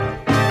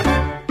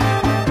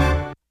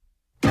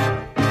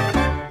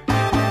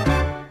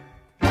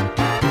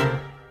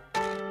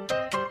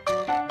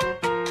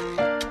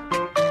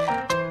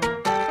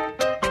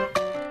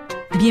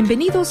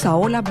Bienvenidos a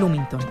Hola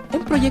Bloomington,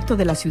 un proyecto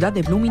de la ciudad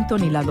de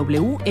Bloomington y la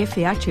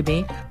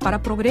WFHB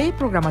para proveer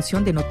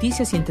programación de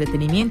noticias y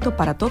entretenimiento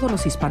para todos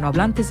los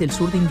hispanohablantes del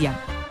sur de Indiana.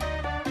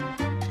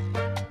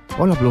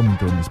 Hola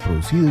Bloomington es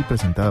producido y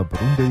presentado por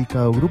un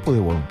dedicado grupo de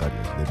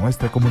voluntarios de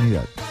nuestra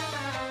comunidad.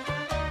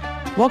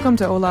 Welcome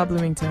to Hola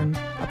Bloomington,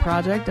 a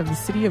project of the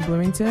City of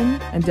Bloomington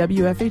and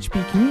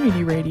WFHB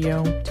Community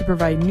Radio to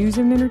provide news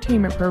and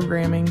entertainment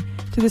programming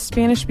to the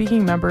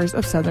Spanish-speaking members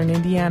of Southern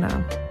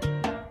Indiana.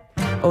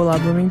 Hola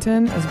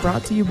Bloomington is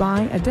brought to you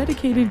by a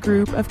dedicated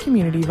group of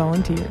community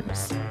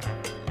volunteers.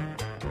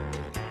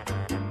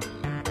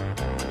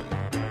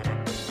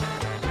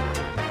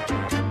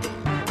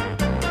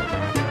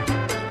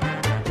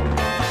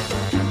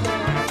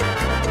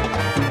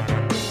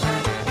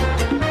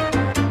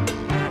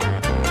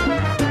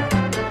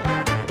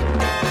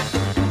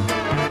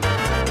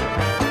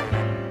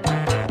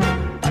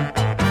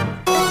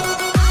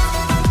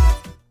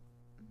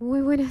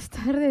 Muy buenas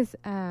tardes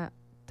a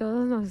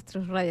todos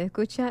nuestros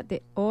radioescuchas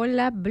de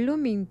Hola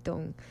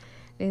Bloomington.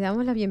 Les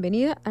damos la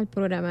bienvenida al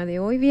programa de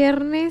hoy,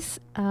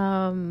 viernes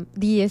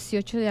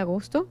 18 de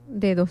agosto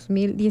de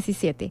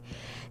 2017.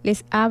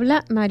 Les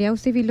habla María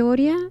Auxi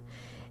Viloria.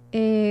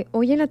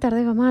 Hoy en la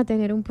tarde vamos a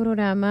tener un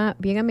programa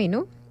bien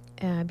ameno,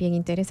 bien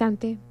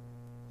interesante,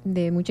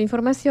 de mucha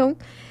información,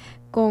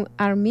 con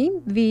Armin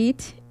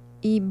Witt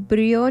y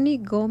Briony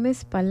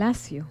Gómez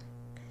Palacio.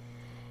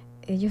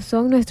 Ellos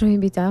son nuestros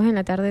invitados en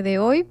la tarde de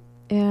hoy.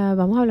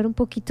 Vamos a hablar un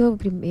poquito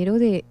primero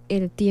de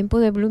el tiempo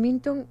de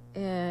Bloomington.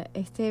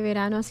 Este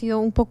verano ha sido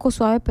un poco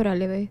suave, pero a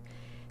la vez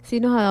sí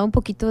nos ha dado un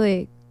poquito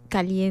de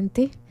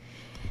caliente.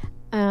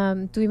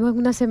 Tuvimos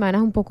unas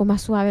semanas un poco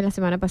más suaves la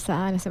semana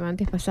pasada, la semana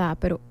antes pasada,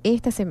 pero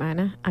esta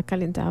semana ha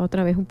calentado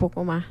otra vez un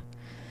poco más.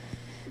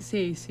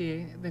 Sí,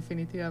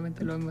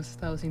 definitivamente lo hemos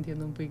estado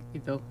sintiendo un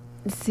poquito.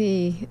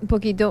 Sí, un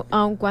poquito,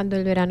 aun cuando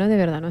el verano de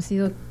verdad no ha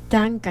sido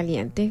tan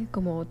caliente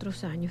como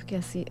otros años que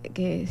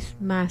es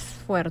más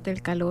fuerte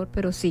el calor,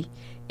 pero sí,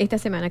 esta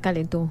semana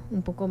calentó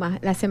un poco más.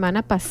 La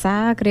semana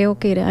pasada creo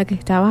que era que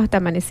estabas hasta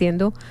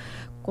amaneciendo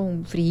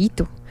con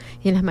frío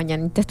y en las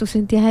mañanitas tú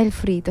sentías el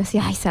frío, así,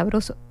 ay,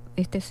 sabroso.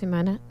 Esta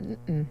semana,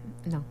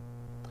 no,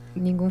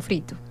 ningún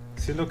frío.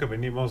 Siendo que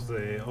venimos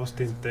de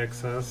Austin,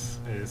 Texas,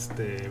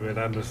 este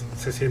verano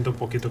se siente un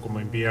poquito como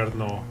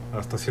invierno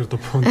hasta cierto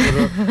punto,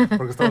 ¿no?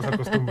 Porque estamos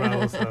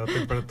acostumbrados a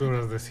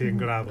temperaturas de 100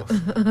 grados.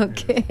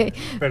 Okay.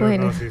 Pero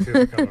bueno. no, sí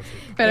hace calor.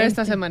 Sí. Pero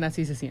esta semana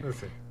sí se siente.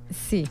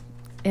 Sí.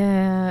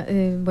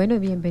 Bueno,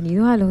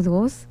 bienvenidos a los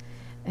dos.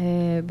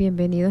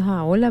 Bienvenidos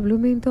a Hola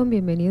Bloomington,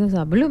 bienvenidos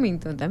a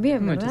Bloomington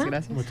también, ¿verdad? Muchas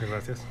gracias. Muchas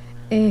gracias.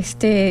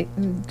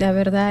 La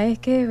verdad es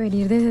que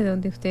venir desde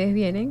donde ustedes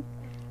vienen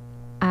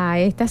a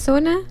esta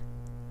zona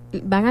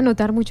van a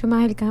notar mucho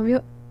más el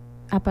cambio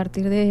a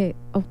partir de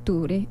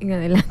octubre en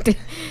adelante.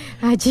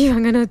 Allí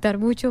van a notar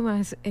mucho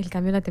más el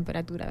cambio en la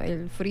temperatura.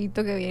 El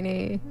frito que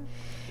viene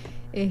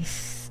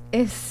es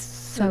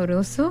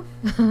sabroso.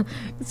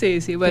 Sí,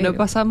 bueno, Pero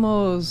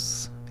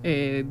pasamos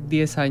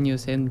 10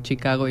 años en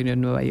Chicago y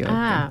en Nueva York.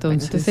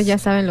 Entonces ya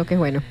saben lo que es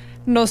bueno.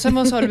 Nos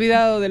hemos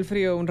olvidado del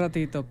frío un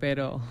ratito,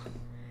 pero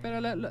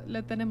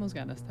le tenemos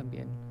ganas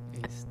también.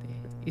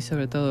 Y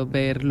sobre todo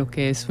ver lo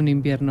que es un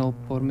invierno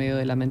por medio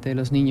de la mente de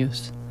los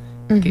niños,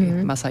 que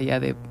más allá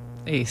de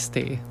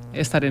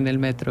estar en el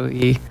metro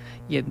y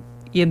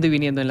yendo y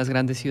viniendo en las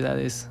grandes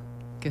ciudades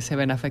que se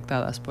ven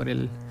afectadas por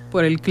el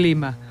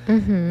clima,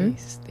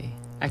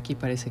 aquí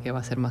parece que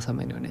va a ser más o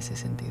menos en ese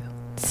sentido.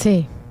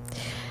 Sí.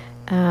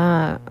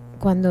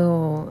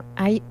 Cuando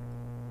hay,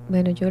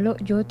 bueno,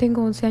 yo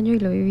tengo 11 años y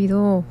lo he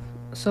vivido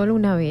solo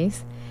una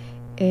vez.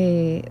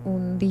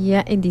 Un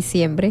día en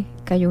diciembre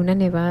cayó una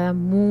nevada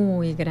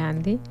muy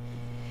grande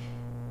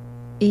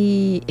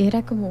y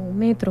era como 1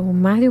 metro o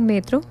más de 1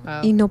 metro. Wow.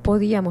 Y no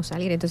podíamos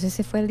salir. Entonces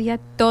ese fue el día,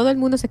 todo el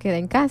mundo se queda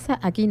en casa,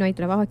 aquí no hay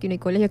trabajo, aquí no hay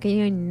colegio, aquí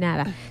no hay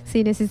nada.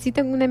 Si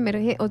necesitan una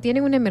emergencia o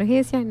tienen una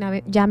emergencia,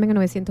 llamen a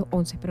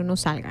 911, pero no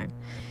salgan.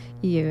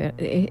 Y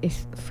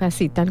fue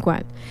así, tal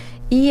cual.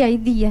 Y hay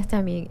días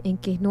también en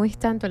que no es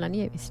tanto la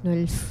nieve, sino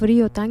el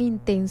frío tan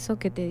intenso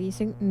que te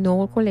dicen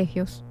no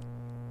colegios.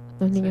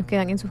 Los niños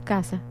quedan en sus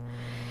casas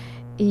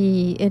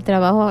y el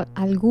trabajo,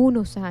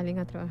 algunos salen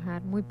a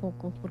trabajar, muy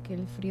pocos, porque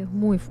el frío es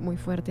muy, muy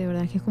fuerte, de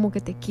verdad, que es como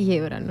que te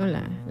quiebra, ¿no?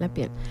 la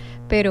piel.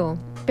 Pero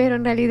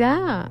en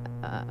realidad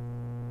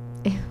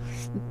es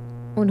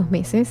unos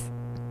meses.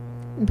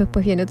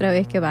 Después viene otra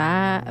vez que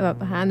va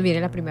bajando,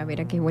 viene la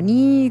primavera que es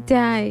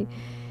bonita. Y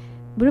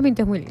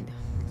Bloomington es muy lindo.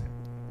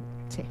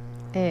 Sí,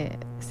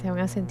 se van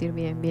a sentir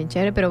bien, bien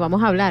chévere, pero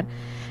vamos a hablar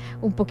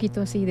un poquito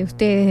así de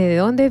ustedes, de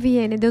dónde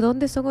vienen, de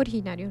dónde son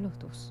originarios los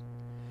dos.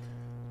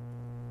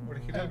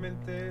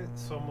 Originalmente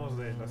somos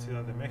de la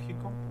Ciudad de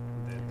México,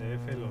 del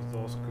DF. Los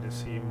dos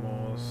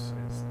crecimos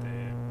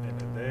en el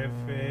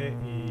DF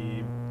y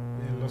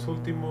en los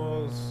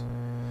últimos,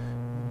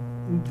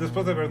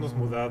 después de habernos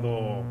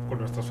mudado con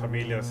nuestras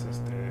familias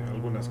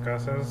algunas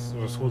casas,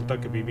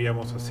 resulta que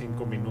vivíamos a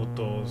 5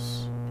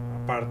 minutos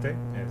aparte,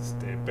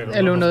 pero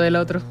el uno del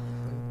otro.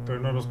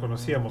 pero no nos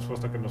conocíamos. Fue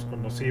hasta que nos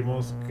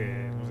conocimos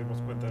que nos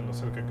dimos cuenta de lo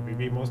cerca que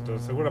vivimos.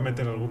 Entonces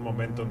seguramente en algún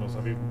momento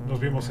nos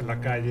vimos en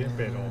la calle,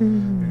 pero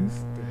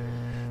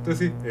entonces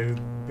sí,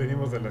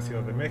 venimos de la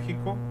Ciudad de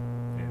México.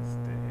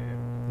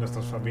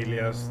 Nuestras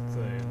familias,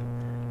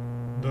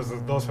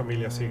 nuestras dos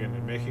familias siguen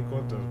en México,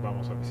 entonces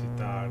vamos a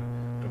visitar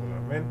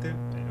regularmente.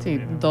 Sí,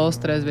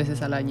 2-3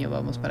 veces al año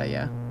vamos para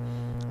allá.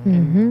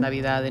 En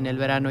Navidad, en el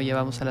verano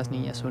llevamos a las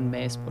niñas un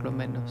mes por lo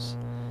menos.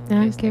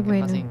 Qué que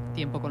bueno. pasen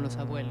tiempo con los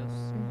abuelos.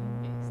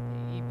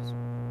 Y pues,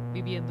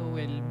 viviendo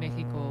el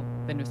México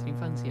de nuestra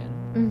infancia,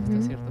 ¿no?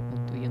 Hasta cierto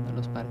punto, yendo a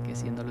los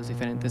parques, yendo a los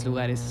diferentes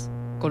lugares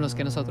con los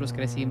que nosotros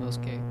crecimos,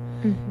 que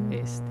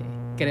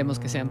queremos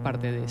que sean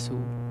parte de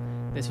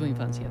su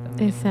infancia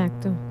también.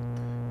 Exacto.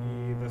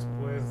 Y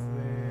después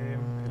del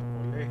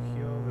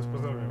colegio,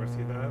 después de la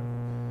universidad,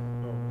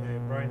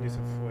 Brian se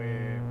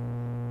fue...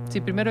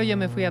 Sí, primero yo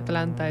me fui a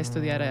Atlanta a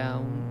estudiar a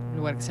un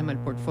lugar que se llama el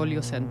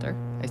Portfolio Center,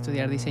 a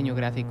estudiar diseño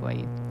gráfico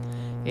ahí.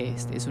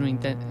 Es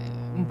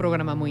un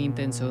programa muy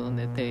intenso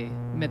donde te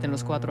meten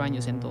los 4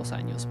 años en 2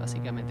 años,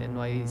 básicamente.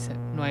 No hay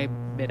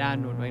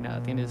verano, no hay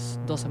nada. Tienes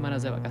 2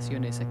 semanas de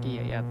vacaciones aquí y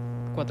allá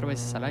 4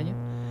 veces al año.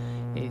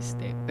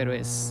 Pero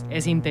es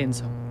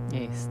intenso.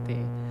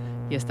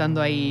 Y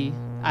estando ahí,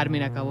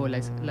 Armin acabó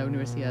la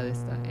universidad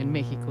en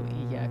México,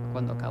 y ya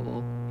cuando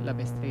acabó la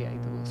maestría y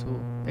tuvo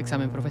su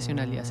examen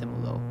profesional, ya se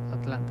mudó a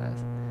Atlanta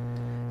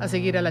a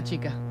seguir a la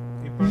chica.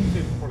 Y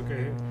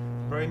porque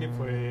Brainy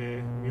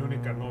fue mi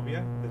única novia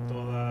de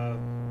toda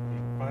mi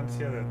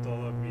infancia, de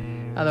toda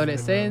mi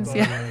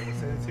adolescencia.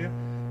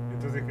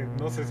 Entonces dije,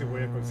 no sé si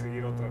voy a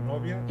conseguir otra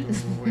novia,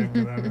 entonces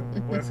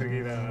voy a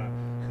seguir a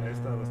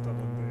esta hasta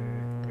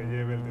donde me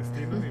lleve el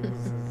destino. Y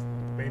pues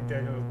 20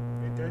 años,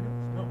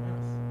 no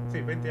más.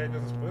 Sí, 20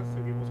 años después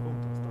seguimos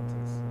juntos.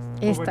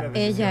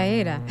 Ella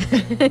era.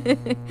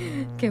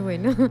 Qué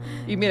bueno.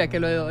 Y mira que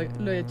lo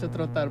he hecho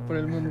trotar por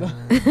el mundo.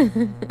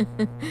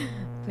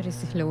 Pero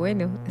eso es lo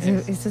bueno.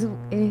 Eso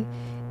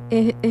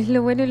es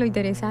lo bueno y lo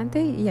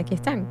interesante, y aquí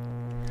están.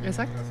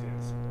 Exacto. Así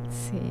es.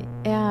 Sí.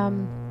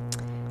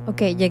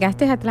 Ok,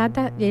 llegaste a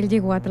Atlanta, y él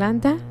llegó a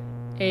Atlanta.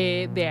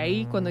 De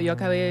ahí, cuando yo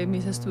acabé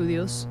mis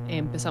estudios,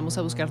 empezamos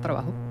a buscar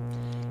trabajo.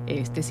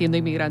 Siendo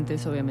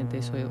inmigrantes, obviamente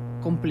eso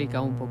complica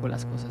un poco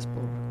las cosas.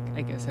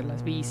 Hay que hacer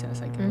las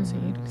visas, hay que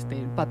conseguir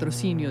el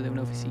patrocinio de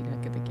una oficina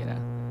que te quiera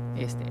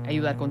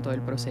ayudar con todo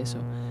el proceso.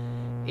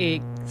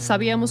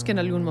 Sabíamos que en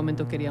algún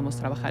momento queríamos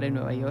trabajar en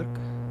Nueva York,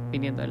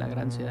 viniendo de la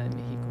gran ciudad de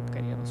México.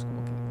 Queríamos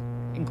como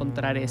que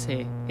encontrar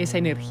esa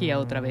energía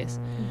otra vez.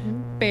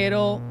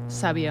 Pero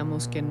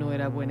sabíamos que no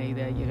era buena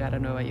idea llegar a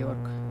Nueva York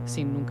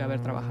sin nunca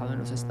haber trabajado en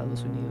los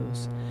Estados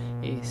Unidos.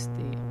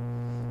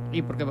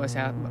 Y porque vas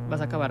a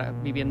acabar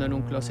viviendo en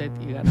un closet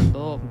y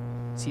ganando,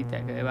 si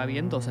te va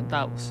bien, 2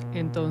 centavos.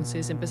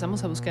 Entonces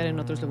empezamos a buscar en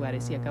otros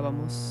lugares y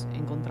acabamos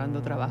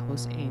encontrando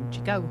trabajos en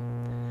Chicago,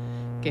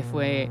 que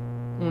fue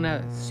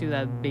una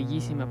ciudad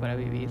bellísima para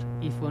vivir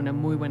y fue una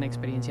muy buena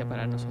experiencia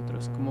para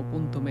nosotros. Como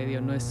punto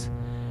medio, no es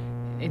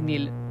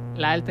ni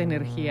la alta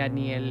energía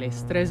ni el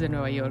estrés de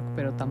Nueva York,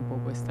 pero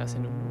tampoco estás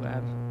en un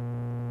lugar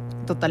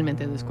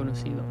totalmente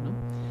desconocido, ¿no?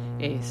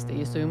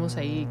 Y estuvimos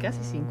ahí casi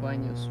 5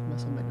 años,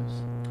 más o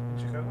menos.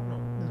 ¿En Chicago? No.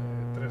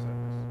 3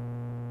 años.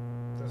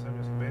 3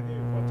 años y medio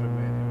y 4 y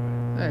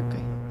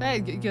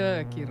medio. Ok. Yo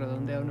aquí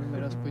redondeo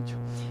números mucho.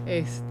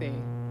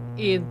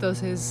 Y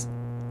entonces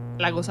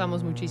la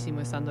gozamos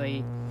muchísimo estando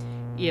ahí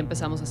y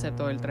empezamos a hacer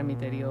todo el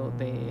tramiterio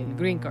del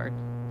Green Card.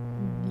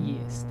 Y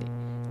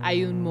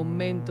hay un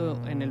momento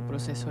en el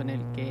proceso en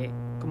el que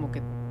como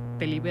que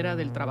te libera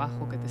del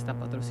trabajo que te está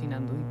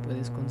patrocinando y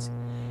puedes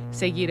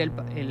seguir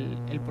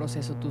el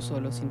proceso tú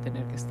solo sin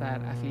tener que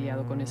estar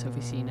afiliado con esa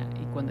oficina.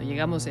 Y cuando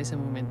llegamos a ese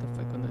momento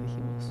fue cuando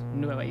dijimos,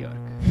 Nueva York,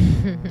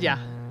 ya,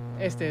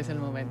 este es el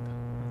momento.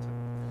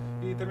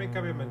 Y también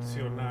cabe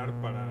mencionar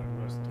para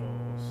nuestros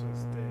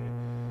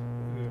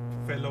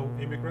fellow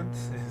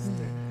immigrants,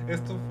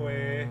 esto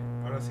fue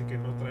ahora sí que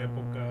en otra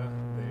época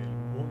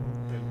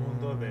del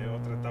mundo, de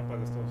otra etapa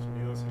de Estados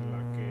Unidos, en la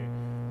que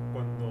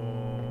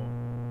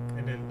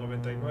en el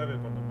 99,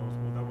 cuando nos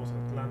mudamos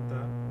a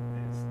Atlanta,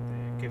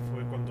 que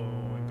fue cuando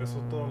empezó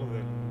todo lo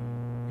del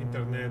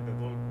internet, del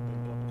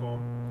 .com,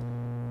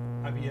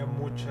 había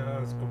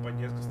muchas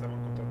compañías que estaban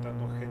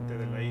contratando gente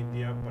de la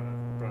India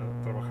para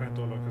trabajar en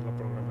todo lo que es la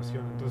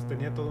programación. Entonces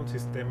tenía todo un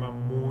sistema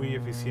muy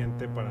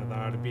eficiente para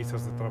dar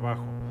visas de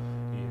trabajo.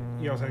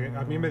 Y o sea,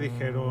 a mí me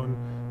dijeron,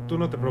 tú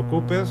no te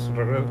preocupes,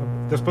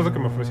 después de que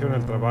me ofrecieron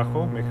el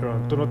trabajo, me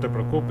dijeron, tú no te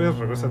preocupes,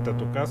 regrésate a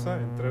tu casa,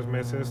 en 3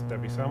 meses te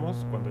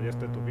avisamos cuando ya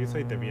esté tu visa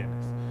y te vienes.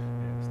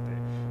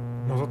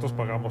 Nosotros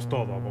pagamos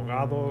todo,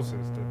 abogados,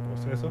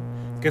 proceso,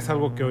 que es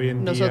algo que hoy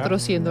en día...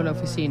 Nosotros siendo la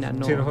oficina,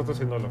 ¿no? Sí, nosotros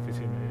siendo la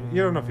oficina. Y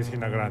era una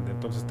oficina grande,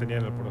 entonces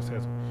tenían el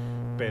proceso.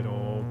 Pero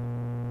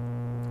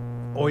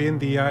hoy en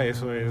día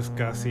eso es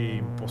casi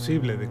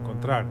imposible de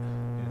encontrar.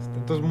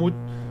 Entonces,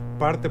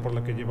 parte por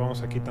la que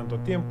llevamos aquí tanto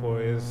tiempo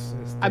es...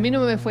 A mí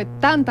no me fue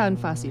tan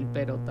fácil,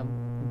 pero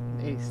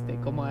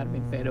como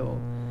Armin, pero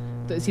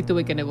sí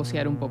tuve que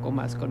negociar un poco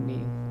más con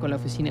la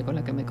oficina con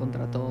la que me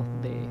contrató,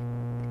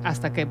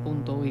 hasta qué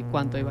punto y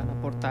cuánto iban a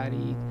aportar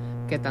y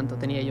qué tanto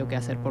tenía yo que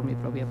hacer por mi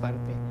propia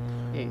parte.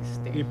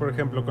 Y por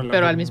ejemplo,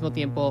 pero al mismo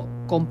tiempo,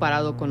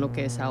 comparado con lo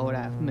que es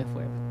ahora, me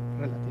fue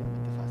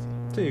relativamente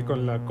fácil. Sí,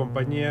 con la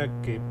compañía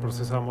que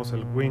procesamos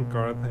el Green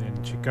Card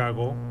en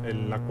Chicago,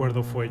 el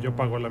acuerdo fue yo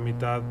pago la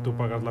mitad, tú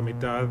pagas la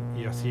mitad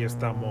y así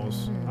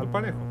estamos al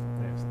parejo.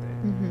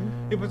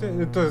 Y pues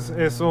entonces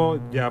eso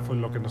ya fue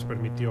lo que nos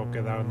permitió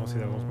quedarnos y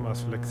darnos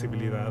más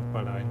flexibilidad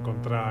para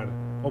encontrar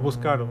o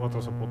buscar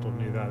otras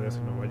oportunidades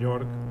en Nueva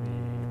York.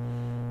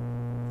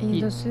 Y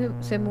entonces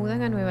se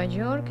mudan a Nueva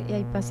York y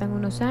ahí pasan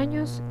unos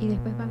años y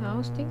después van a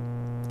Austin.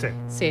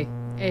 Sí.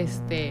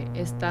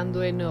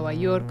 Estando en Nueva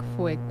York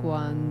fue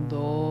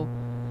cuando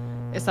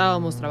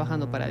estábamos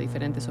trabajando para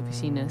diferentes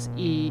oficinas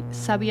y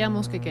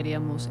sabíamos que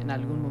queríamos en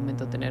algún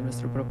momento tener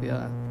nuestro propio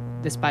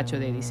despacho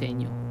de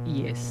diseño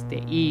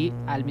y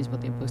al mismo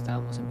tiempo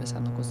estábamos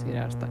empezando a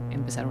considerar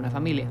empezar una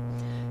familia.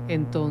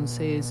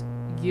 Entonces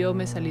yo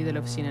me salí de la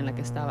oficina en la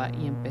que estaba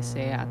y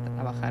empecé a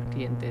trabajar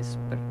clientes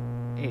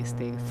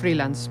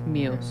freelance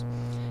míos,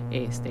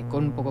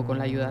 con un poco con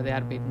la ayuda de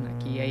Arvin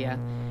aquí y allá.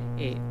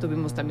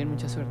 Tuvimos también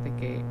mucha suerte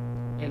que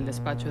el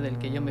despacho del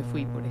que yo me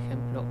fui, por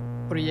ejemplo,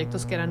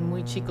 proyectos que eran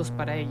muy chicos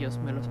para ellos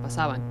me los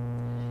pasaban,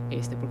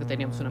 porque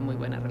teníamos una muy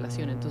buena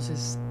relación.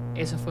 Entonces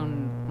eso fue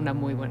una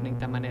muy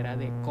bonita manera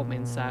de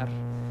comenzar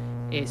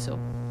eso.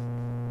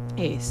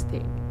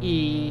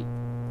 Y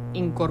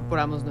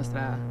incorporamos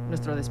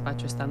nuestro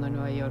despacho estando en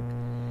Nueva York.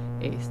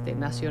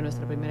 Nació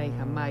nuestra primera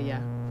hija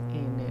Maya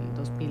en el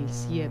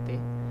 2007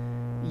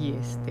 y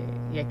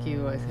aquí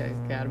voy a hacer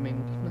que Armin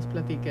nos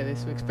platique de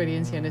su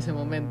experiencia en ese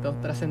momento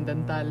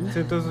trascendental. Sí,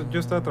 entonces yo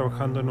estaba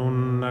trabajando en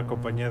una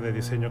compañía de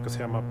diseño que se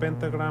llama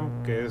Pentagram,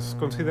 que es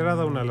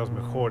considerada una de las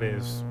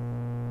mejores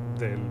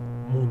del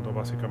mundo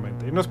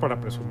básicamente, y no es para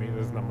presumir,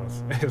 es nada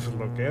más eso es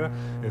lo que era.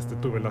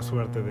 Tuve la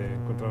suerte de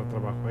encontrar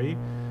trabajo ahí,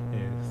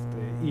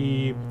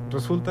 y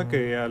resulta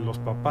que a los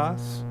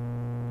papás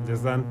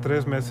les dan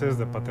 3 meses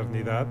de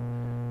paternidad,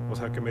 o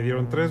sea que me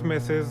dieron 3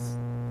 meses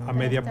a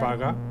media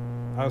paga,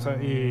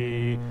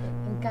 y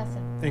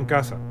en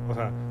casa, o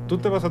sea, tú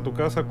te vas a tu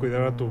casa a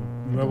cuidar a tu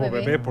nuevo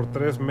bebé por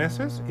 3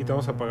 meses y te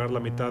vamos a pagar la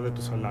mitad de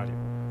tu salario,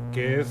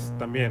 que es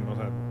también, o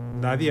sea,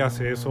 nadie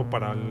hace eso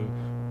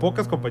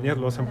pocas compañías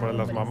lo hacen para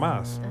las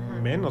mamás,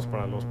 menos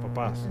para los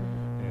papás.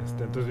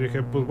 Entonces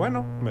dije, pues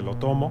bueno, me lo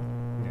tomo.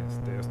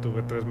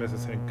 Estuve 3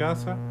 meses en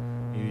casa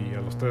y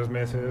a los 3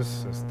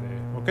 meses,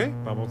 ok,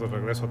 vamos de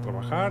regreso a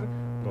trabajar.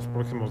 Los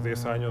próximos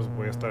 10 años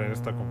voy a estar en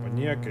esta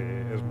compañía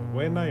que es muy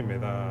buena y me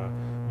da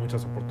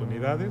muchas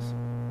oportunidades.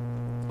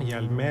 Y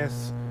al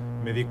mes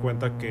me di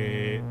cuenta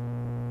que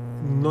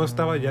no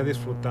estaba ya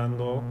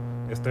disfrutando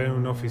estar en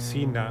una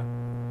oficina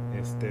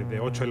de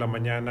 8 de la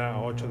mañana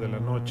a 8 de la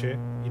noche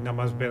y nada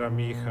más ver a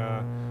mi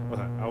hija, o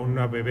sea, a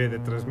una bebé de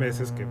 3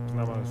 meses que pues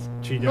nada más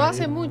chilla. No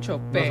hace mucho,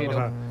 pero... O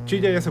sea,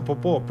 chilla y hace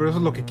popó, pero eso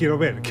es lo que quiero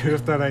ver. Quiero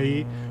estar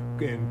ahí,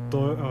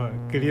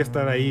 quería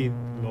estar ahí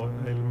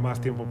el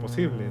más tiempo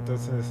posible.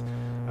 Entonces,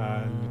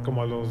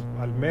 como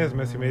al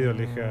mes y medio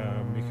le dije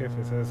a mi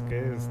jefe, ¿sabes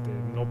qué?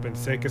 No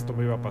pensé que esto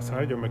me iba a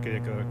pasar, yo me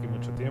quería quedar aquí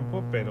mucho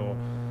tiempo, pero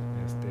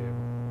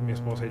mi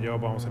esposa y yo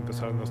vamos a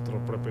empezar nuestro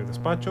propio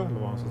despacho,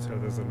 lo vamos a hacer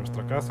desde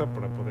nuestra casa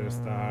para poder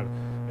estar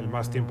el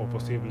más tiempo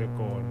posible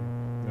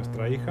con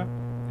nuestra hija.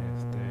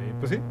 Y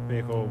pues sí, me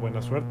dijo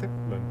buena suerte,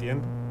 lo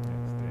entiendo.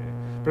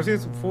 Pero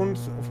sí,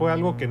 fue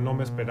algo que no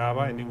me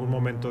esperaba en ningún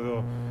momento.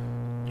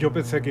 Yo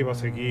pensé que iba a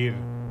seguir,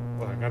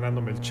 o sea,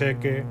 ganándome el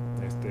cheque,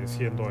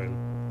 siendo el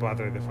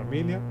padre de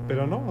familia,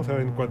 pero no, o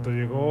sea, en cuanto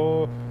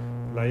llegó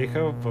la hija,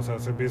 pues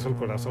se me hizo el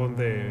corazón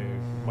de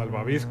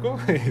malvavisco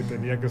y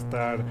tenía que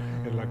estar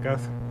en la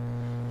casa.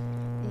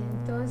 Y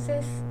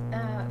entonces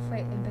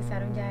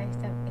empezaron ya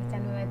esta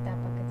nueva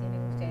etapa que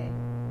tienen ustedes.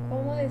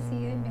 ¿Cómo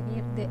deciden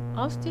venir de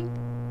Austin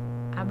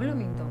a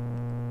Bloomington?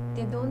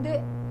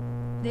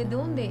 ¿De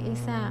dónde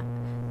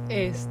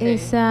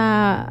esa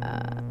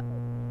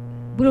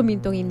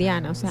Bloomington,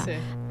 Indiana? O sea, sí.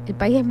 El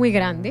país es muy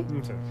grande,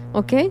 sí.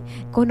 ¿Ok?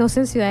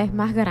 Conocen ciudades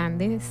más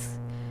grandes.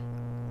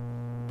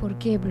 ¿Por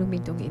qué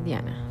Bloomington,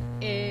 Indiana?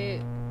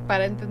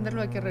 Para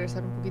entenderlo hay que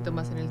regresar un poquito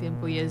más en el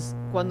tiempo, y es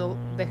cuando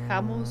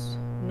dejamos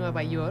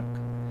Nueva York,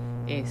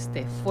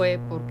 fue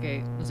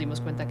porque nos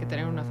dimos cuenta que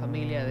tener una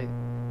familia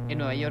en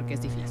Nueva York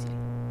es difícil.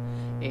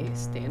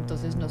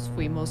 Entonces nos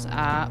fuimos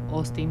a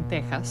Austin,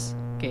 Texas,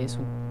 que es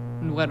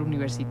un lugar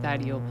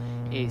universitario,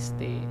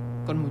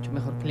 con mucho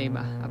mejor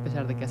clima, a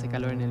pesar de que hace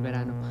calor en el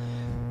verano.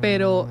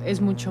 Pero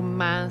es mucho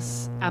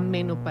más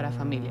ameno para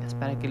familias,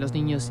 para que los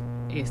niños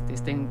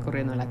estén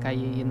corriendo en la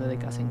calle, yendo de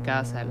casa en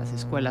casa. Las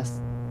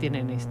escuelas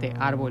tienen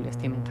árboles,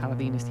 tienen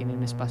jardines,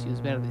 tienen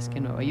espacios verdes que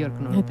Nueva York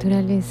no.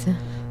 Naturaleza.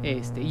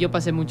 Yo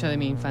pasé mucha de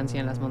mi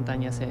infancia en las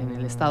montañas en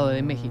el Estado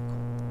de México.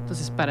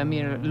 Entonces para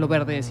mí lo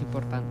verde es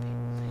importante.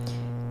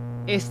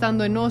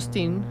 Estando en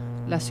Austin,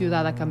 la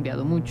ciudad ha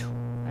cambiado mucho.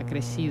 Ha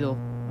crecido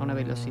a una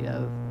velocidad,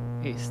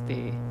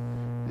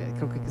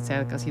 creo que se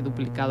ha casi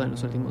duplicado en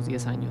los últimos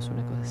 10 años,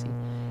 una cosa así.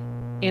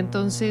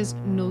 Entonces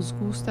nos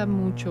gusta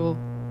mucho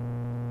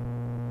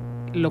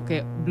lo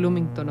que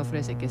Bloomington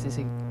ofrece, que es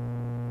ese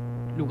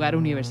lugar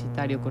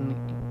universitario con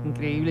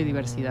increíble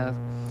diversidad,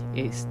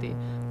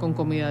 con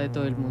comida de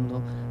todo el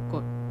mundo,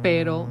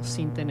 pero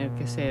sin tener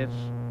que ser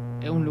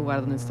un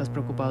lugar donde estás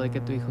preocupado de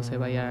que tu hijo se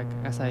vaya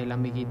a casa del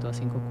amiguito a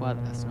 5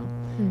 cuadras,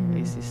 ¿no?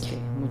 Es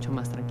mucho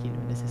más tranquilo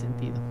en ese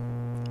sentido.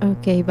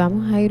 Ok,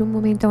 vamos a ir un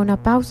momento a una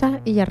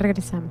pausa y ya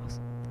regresamos.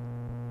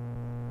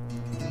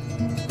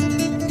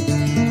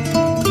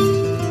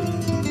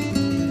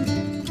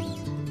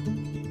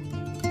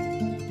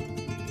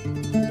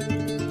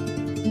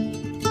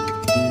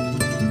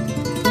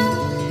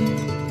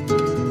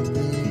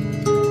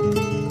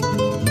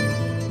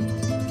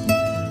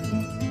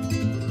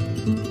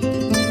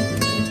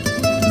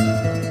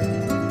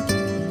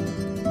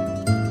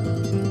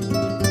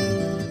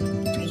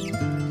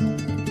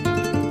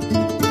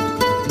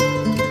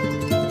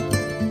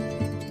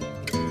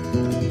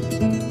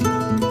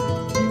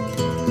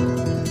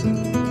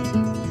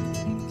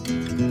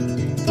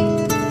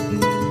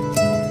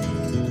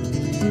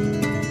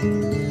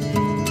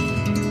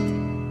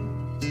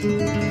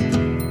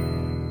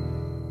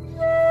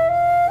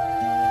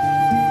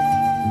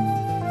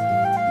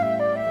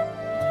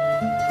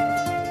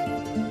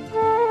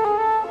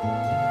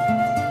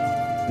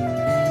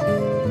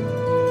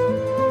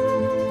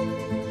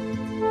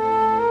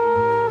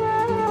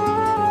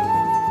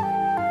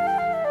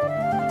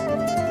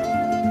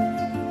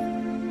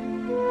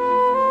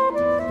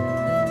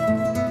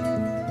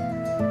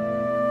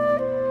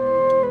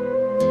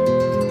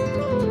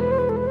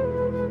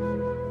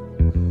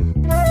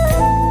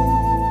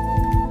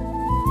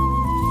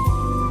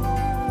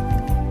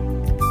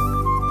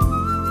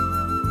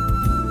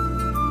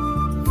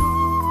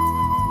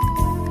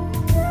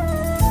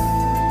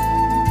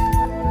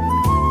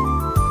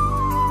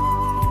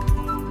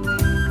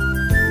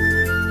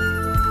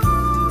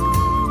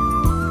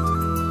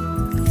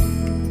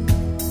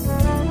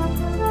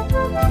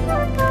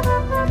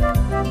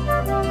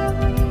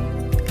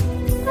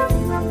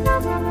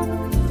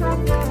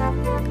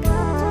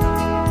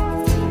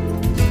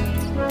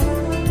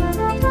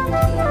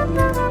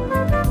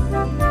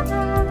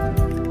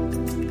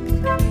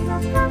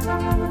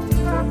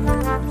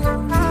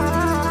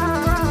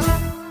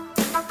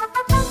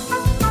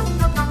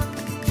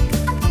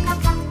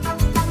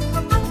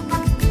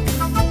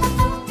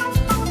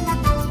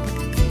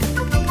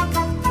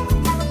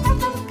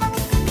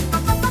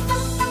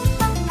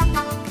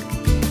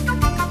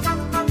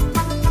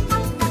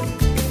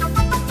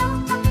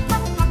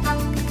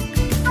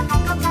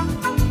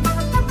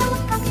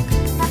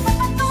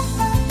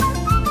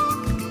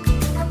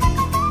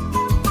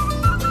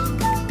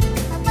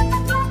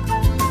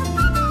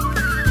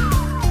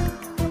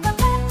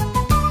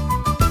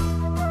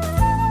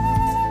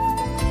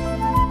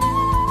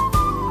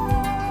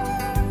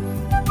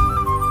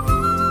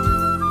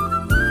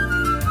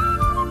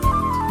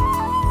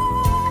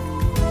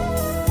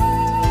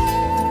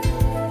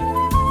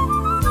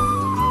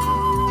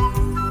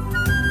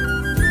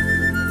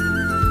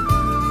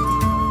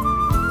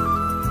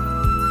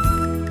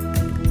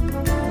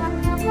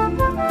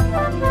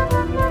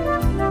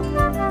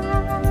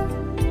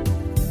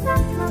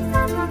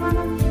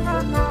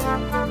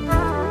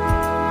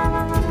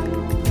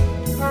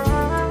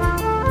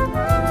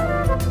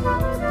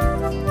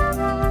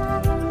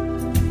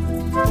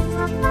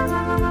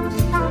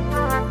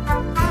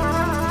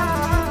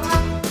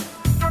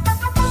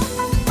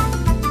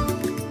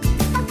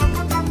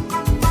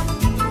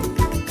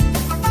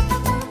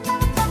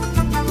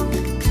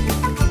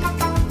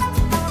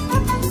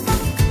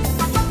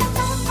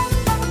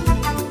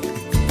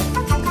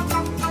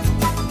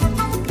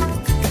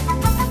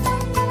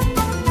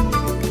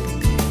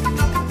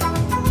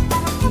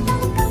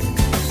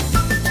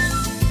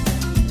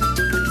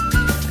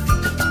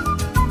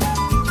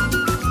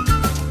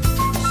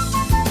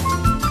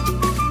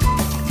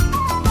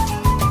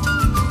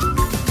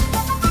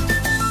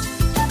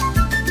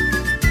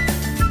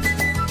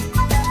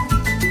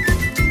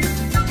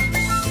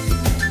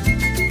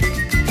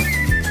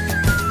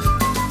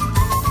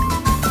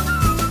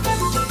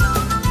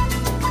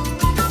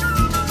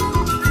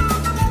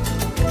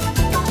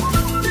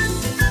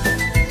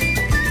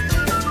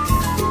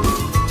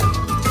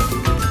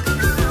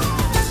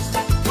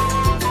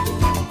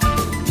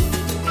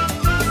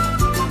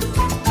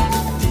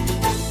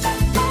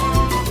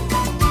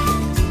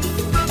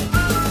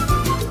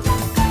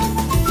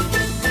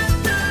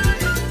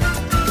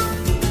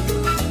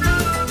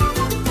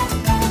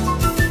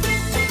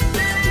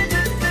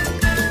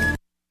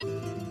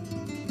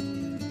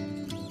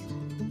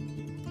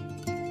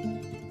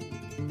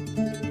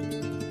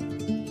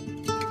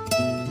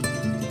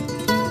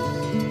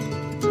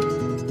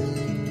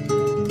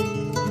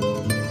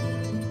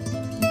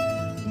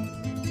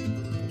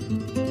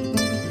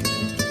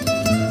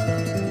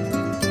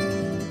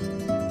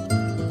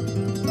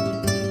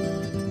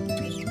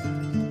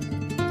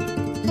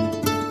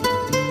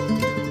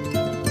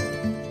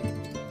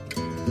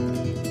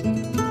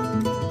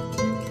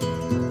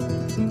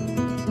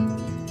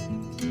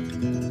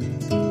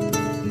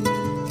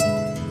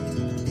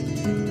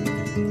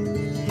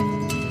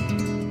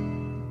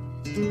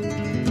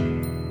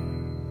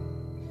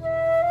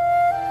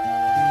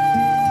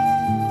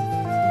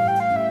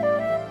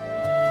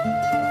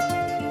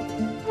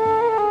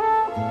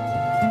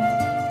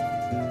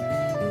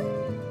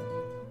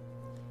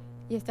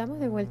 Estamos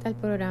de vuelta al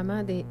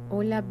programa de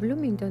Hola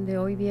Bloomington de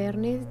hoy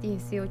viernes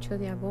 18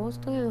 de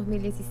agosto de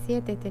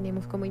 2017.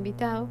 Tenemos como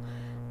invitado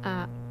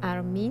a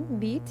Armin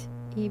Beat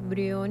y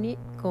Briony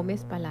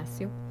Gómez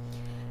Palacio.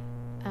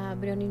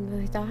 Briony, nos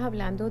estabas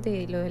hablando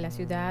de lo de la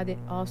ciudad de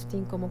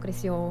Austin, cómo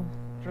creció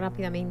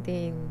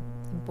rápidamente en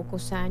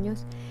pocos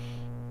años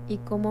y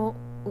cómo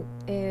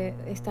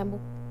están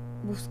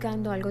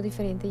buscando algo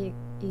diferente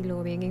y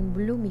lo ven en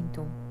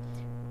Bloomington.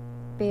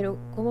 Pero,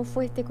 ¿cómo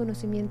fue este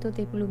conocimiento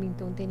de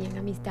Bloomington? ¿Tenían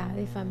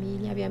amistades,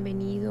 familia, habían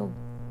venido?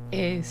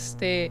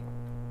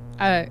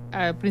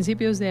 A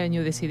principios de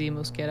año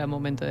decidimos que era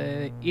momento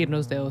de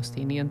irnos de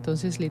Austin y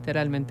entonces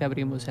literalmente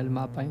abrimos el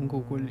mapa en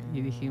Google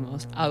y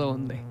dijimos, ¿a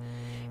dónde?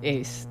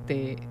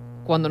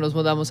 Cuando nos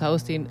mudamos a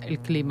Austin, el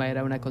clima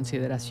era una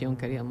consideración,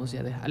 queríamos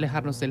ya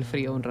alejarnos del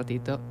frío un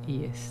ratito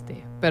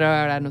pero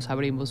ahora nos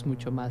abrimos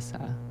mucho más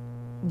a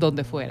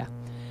donde fuera.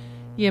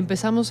 Y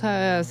empezamos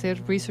a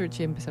hacer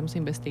research y empezamos a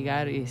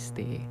investigar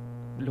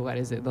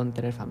lugares donde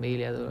tener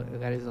familia,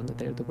 lugares donde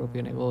tener tu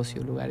propio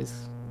negocio,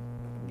 lugares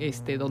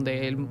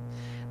donde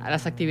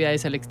las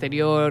actividades al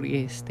exterior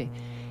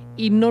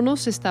y no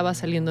nos estaba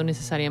saliendo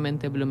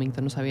necesariamente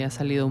Bloomington, nos había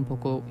salido un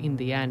poco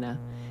Indiana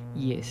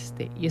y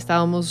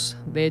estábamos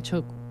de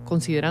hecho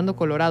considerando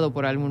Colorado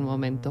por algún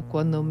momento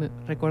cuando me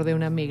recordé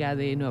una amiga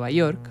de Nueva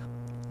York.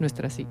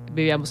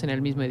 Vivíamos en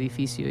el mismo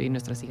edificio y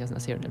nuestras hijas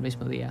nacieron el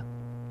mismo día,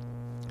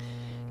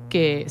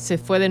 que se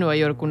fue de Nueva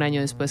York un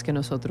año después que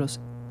nosotros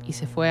y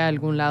se fue a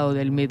algún lado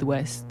del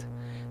Midwest.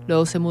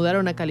 Luego se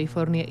mudaron a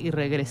California y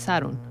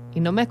regresaron. Y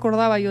no me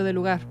acordaba yo del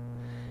lugar.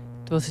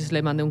 Entonces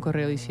le mandé un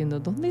correo diciendo,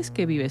 ¿dónde es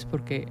que vives?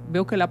 Porque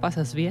veo que la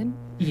pasas bien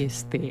y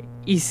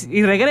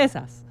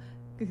regresas,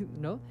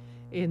 ¿no?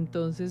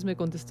 Entonces me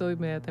contestó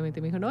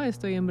inmediatamente. Me dijo, no,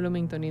 estoy en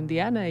Bloomington,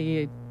 Indiana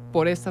y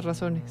por estas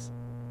razones.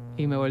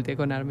 Y me volteé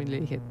con Armin y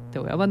le dije, te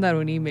voy a mandar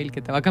un email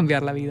que te va a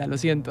cambiar la vida, lo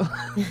siento.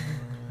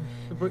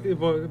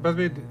 Más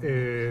bien,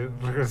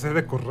 regresé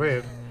de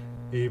correr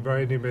y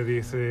Briony me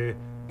dice,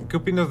 ¿qué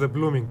opinas de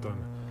Bloomington?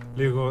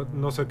 Le digo,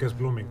 no sé qué es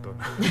Bloomington.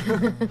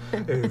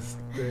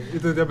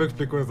 Entonces ya me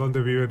explicó de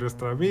dónde vive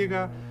nuestra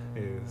amiga,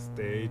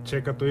 y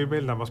checa tu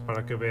email nada más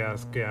para que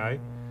veas qué hay,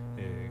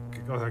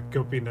 qué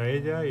opina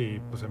ella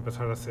y pues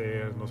empezar a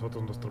hacer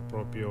nosotros nuestro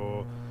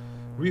propio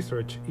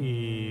research.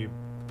 Y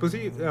pues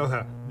sí, o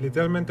sea,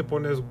 literalmente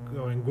pones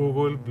en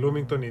Google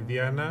Bloomington,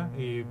 Indiana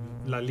y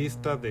la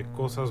lista de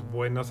cosas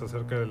buenas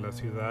acerca de la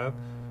ciudad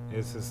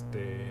es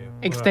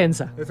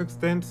extensa. Es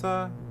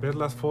extensa, ves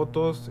las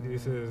fotos y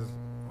dices,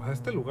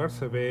 este lugar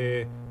se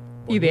ve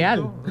bonito.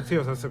 Ideal. Sí,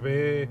 o sea, se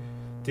ve,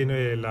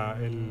 tiene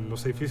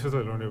los edificios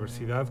de la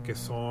universidad que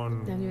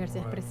son... La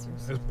universidad es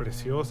preciosa. Es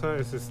preciosa,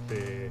 es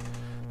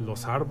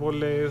los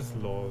árboles,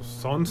 los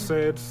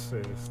sunsets,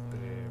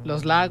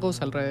 los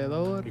lagos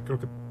alrededor. Y creo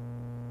que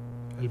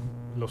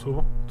lo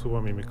subo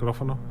a mi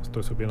micrófono,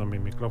 estoy subiendo a mi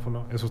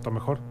micrófono, ¿eso está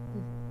mejor?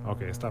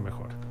 Ok, está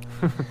mejor.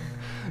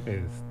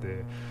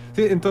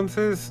 Sí,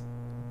 entonces,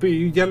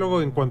 y ya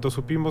luego en cuanto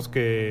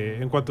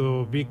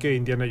vi que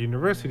Indiana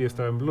University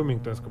estaba en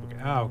Bloomington, es como que,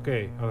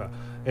 ok, o sea,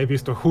 he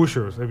visto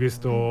Hoosiers, he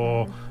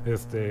visto,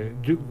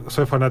 yo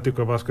soy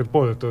fanático de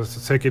básquetbol,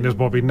 entonces sé quién es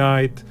Bobby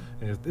Knight,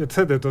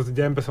 etcétera. Entonces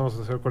ya empezamos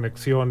a hacer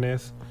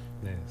conexiones,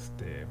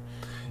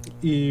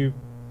 y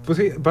pues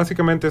sí,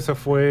 básicamente esa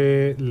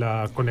fue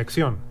la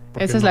conexión.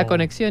 Esa es la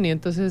conexión, y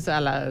entonces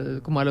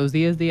como a los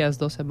 10 días,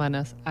 2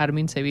 semanas,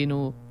 Armin se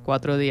vino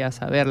 4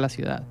 días a ver la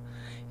ciudad.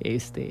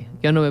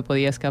 Yo no me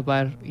podía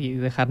escapar y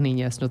dejar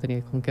niñas, no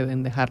tenía con qué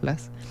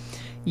dejarlas.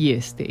 Y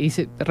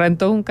se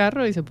rentó un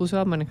carro y se puso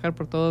a manejar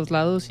por todos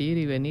lados, ir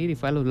y venir, y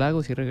fue a los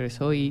lagos y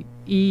regresó.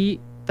 Y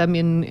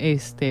también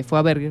fue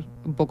a ver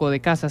un poco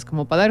de casas,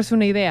 como para darse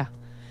una idea.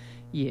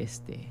 Y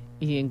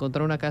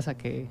encontró una casa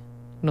que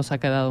nos ha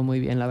quedado muy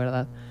bien, la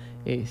verdad.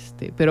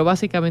 Pero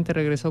básicamente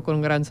regresó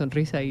con gran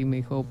sonrisa y me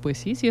dijo, pues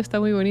sí, está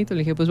muy bonito. Le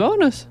dije, pues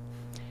vámonos.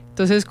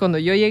 Entonces, cuando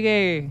yo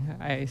llegué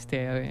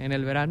en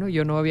el verano,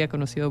 yo no había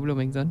conocido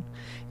Bloomington,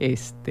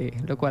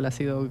 lo cual ha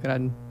sido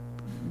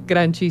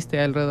gran chiste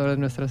alrededor de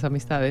nuestras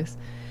amistades,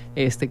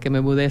 que me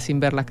mudé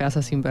sin ver la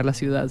casa, sin ver la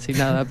ciudad, sin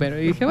nada, pero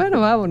dije,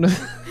 bueno,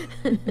 vámonos.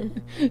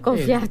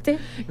 ¿Confiaste?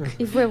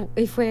 Y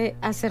fue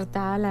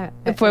acertada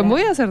Fue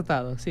muy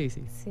acertado, sí.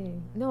 Sí.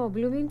 No,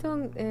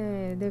 Bloomington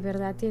de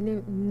verdad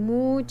tiene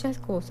muchas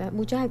cosas,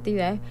 muchas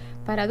actividades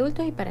para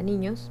adultos y para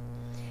niños.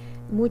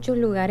 Muchos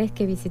lugares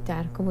que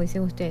visitar, como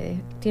dicen ustedes.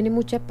 Tiene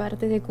mucha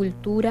parte de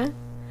cultura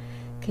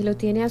que lo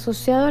tiene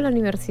asociado a la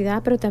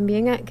universidad, pero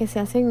también que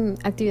se hacen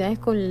actividades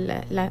con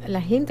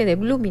la gente de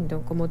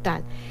Bloomington como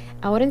tal.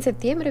 Ahora en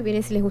septiembre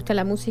viene, si les gusta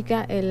la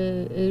música,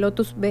 el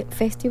Lotus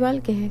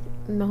Festival, que es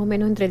más o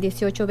menos entre el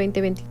 18,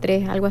 20,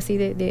 23, algo así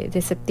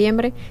de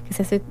septiembre, que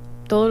se hace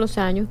todos los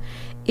años.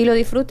 Y lo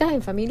disfrutas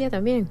en familia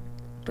también.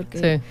 Porque,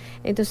 sí.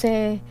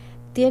 Entonces,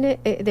 tiene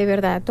de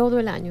verdad todo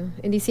el año.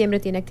 En diciembre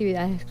tiene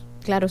actividades.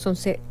 Claro, son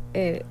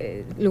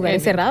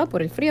lugares cerrados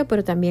por el frío,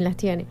 pero también las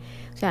tiene.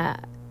 O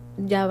sea,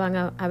 ya van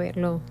a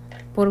verlo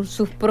por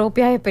sus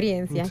propias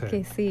experiencias, Sí.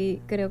 que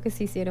sí, creo que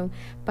sí hicieron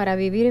para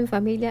vivir en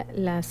familia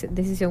la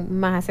decisión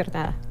más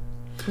acertada.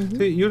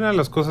 Sí, y una de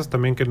las cosas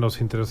también que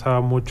nos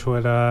interesaba mucho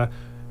era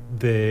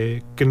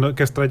que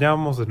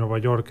extrañábamos de Nueva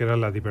York, era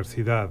la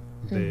diversidad.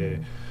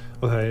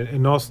 O sea,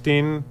 en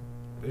Austin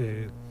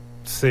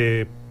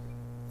se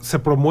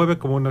promueve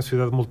como una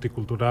ciudad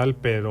multicultural,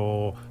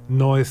 pero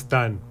no es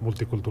tan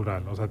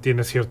multicultural. O sea,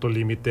 tiene cierto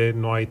límite,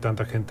 no hay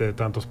tanta gente de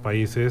tantos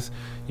países.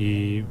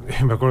 Y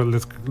me acuerdo,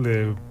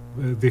 le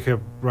dije a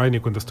Brian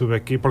cuando estuve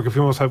aquí, porque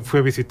fui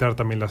a visitar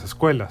también las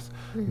escuelas,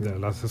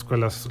 las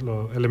escuelas,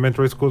 los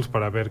elementary schools,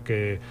 para ver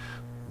que,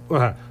 o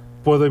sea,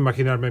 puedo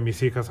imaginarme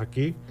mis hijas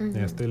aquí.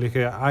 Le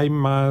dije, hay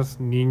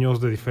más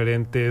niños de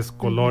diferentes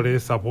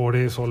colores,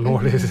 sabores,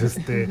 olores,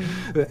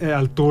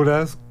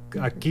 alturas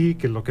aquí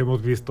que lo que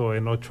hemos visto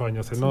en 8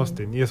 años en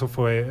Austin. Y eso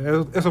fue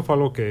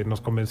algo que nos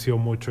convenció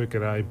mucho y que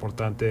era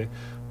importante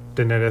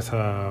tener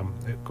esa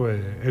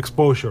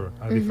exposure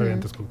a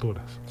diferentes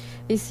culturas.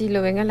 Y si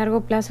lo ven a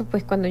largo plazo,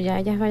 pues cuando ya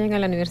ellas vayan a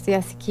la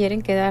universidad, si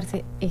quieren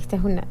quedarse, esta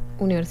es una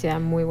universidad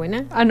muy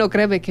buena. No,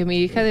 créeme que mi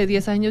hija de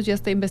 10 años ya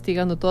está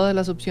investigando todas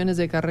las opciones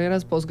de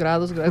carreras,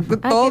 posgrados, todo.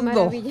 ¡Qué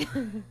maravilla!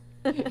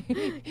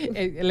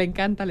 Le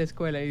encanta la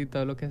escuela y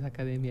todo lo que es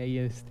academia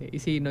y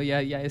sí, no,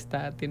 ya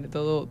está, tiene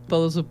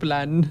todo su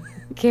plan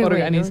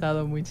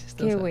organizado, bueno. Muy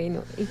chistoso. Qué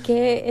bueno. ¿Y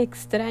qué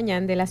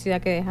extrañan de la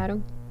ciudad que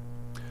dejaron?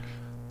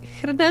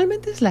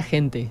 Generalmente es la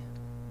gente.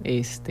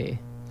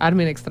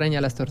 Armin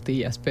extraña las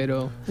tortillas,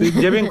 pero... Sí,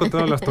 ya había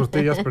encontrado las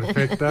tortillas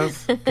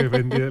perfectas que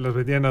las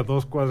vendían a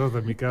 2 cuadras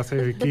de mi casa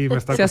y aquí me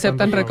está... Se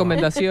aceptan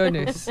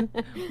recomendaciones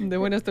de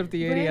buenas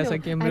tortillerías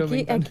aquí en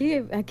Bloomington.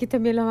 Aquí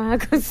también lo vas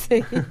a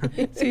conseguir.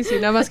 Sí,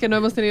 nada más que no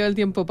hemos tenido el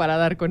tiempo para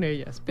dar con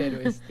ellas, pero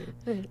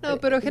No,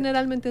 pero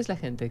generalmente es la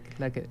gente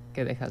la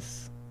que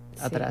dejas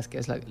atrás, que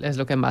es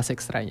lo que más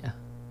extraña.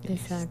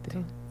 Exacto,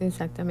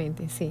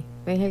 exactamente, sí.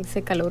 Es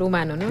ese calor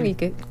humano, ¿no? Y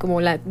que como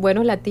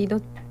buenos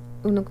latinos,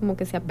 uno como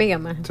que se apega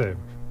más. Sí.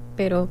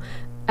 Pero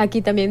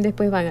aquí también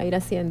después van a ir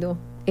haciendo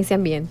ese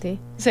ambiente.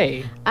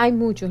 Sí. Hay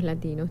muchos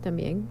latinos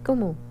también,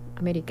 como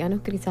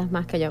americanos quizás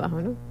más que allá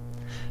abajo, ¿no?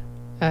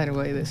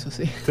 Güey, de eso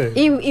sí.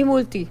 Y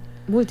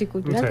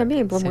multicultural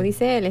también, como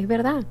dice él, es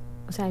verdad.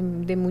 O sea,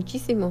 de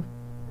muchísimos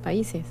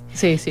países.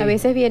 Sí. A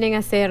veces vienen a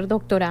hacer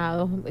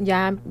doctorados,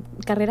 ya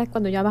carreras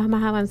cuando ya vas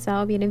más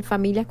avanzado, vienen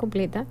familias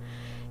completas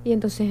y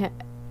entonces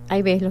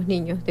ahí ves los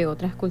niños de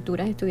otras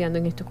culturas estudiando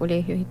en estos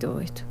colegios y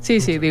todo esto. Sí,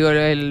 digo,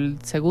 el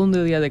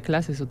segundo día de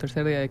clases o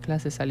tercer día de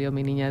clases salió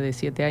mi niña de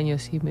 7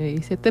 años y me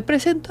dice, te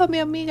presento a mi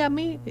amiga,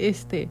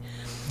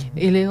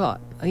 y le digo,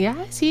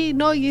 sí,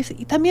 no, y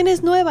también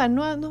es nueva,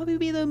 no ha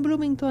vivido en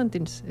Bloomington.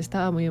 Entonces,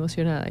 estaba muy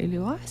emocionada y le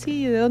digo,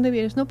 sí, ¿de dónde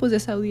vienes? No, pues de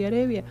Saudi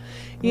Arabia.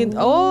 Y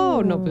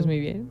no, pues muy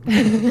bien.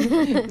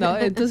 No,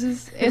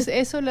 entonces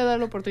eso le da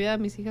la oportunidad a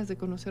mis hijas de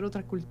conocer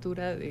otra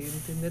cultura, de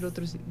entender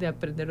de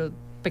aprender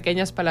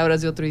pequeñas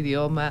palabras de otro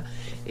idioma,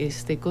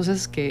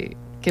 cosas que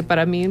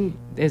para mí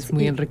es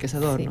muy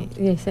enriquecedor, sí, ¿no?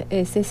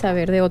 Ese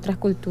saber de otras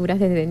culturas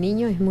desde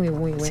niño es muy,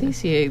 muy bueno.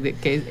 Sí,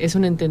 que es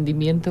un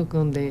entendimiento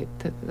donde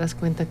te das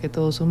cuenta que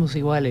todos somos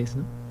iguales,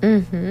 ¿no?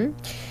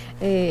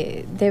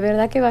 De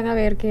verdad que van a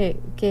ver que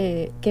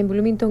en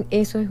Bloomington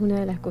eso es una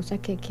de las cosas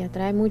que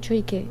atrae mucho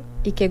y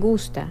que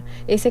gusta,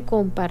 ese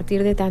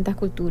compartir de tantas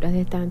culturas,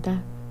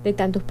 de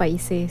tantos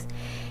países,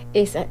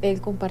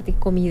 el compartir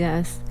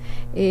comidas.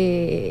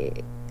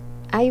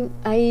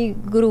 Hay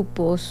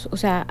grupos, o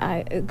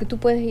sea, que tú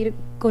puedes ir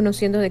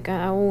conociendo de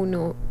cada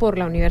uno por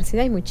la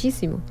universidad, hay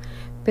muchísimo,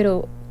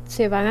 pero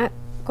se van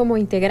como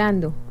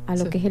integrando a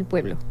lo que es el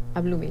pueblo,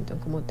 a Bloomington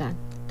como tal.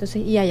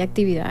 Entonces, y hay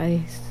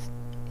actividades,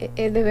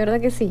 de verdad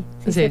que sí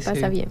se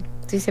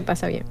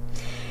pasa bien.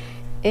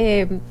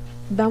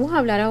 Vamos a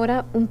hablar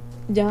ahora,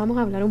 vamos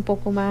a hablar un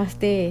poco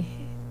más de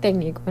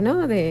técnico,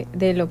 ¿no?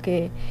 De lo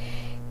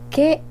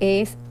 ¿qué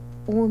es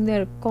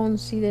Under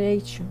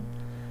Consideration?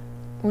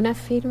 Una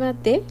firma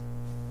de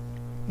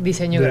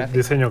diseño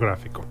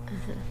gráfico.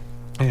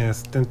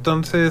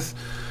 Entonces,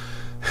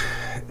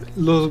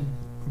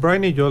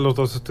 Brian y yo los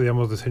dos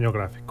estudiamos diseño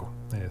gráfico.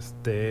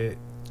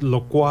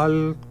 Lo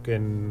cual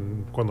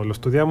cuando lo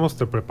estudiamos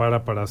te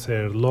prepara para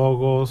hacer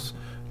logos,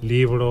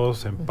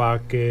 libros,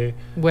 empaque,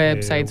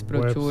 websites,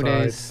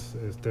 brochures,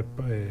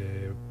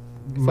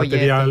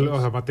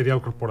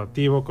 material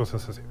corporativo,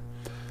 cosas así.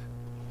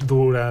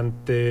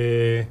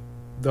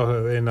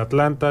 En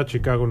Atlanta,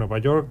 Chicago, Nueva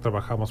York,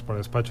 trabajamos para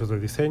despachos de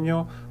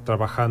diseño,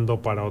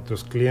 trabajando para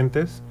otros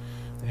clientes.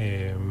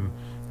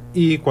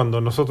 Y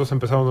cuando nosotros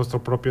empezamos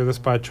nuestro propio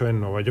despacho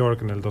en Nueva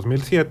York en el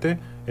 2007,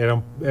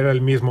 era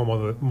el mismo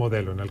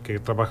modelo en el que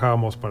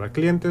trabajábamos para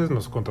clientes,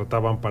 nos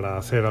contrataban para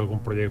hacer algún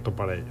proyecto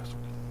para ellos.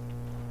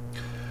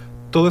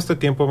 Todo este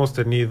tiempo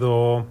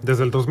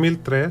desde el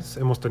 2003,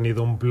 hemos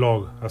tenido un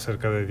blog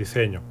acerca de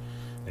diseño.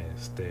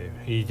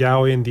 Y ya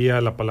hoy en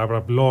día la palabra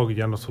blog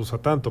ya no se usa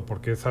tanto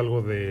porque es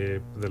algo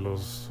de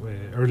los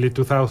early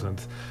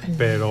 2000s,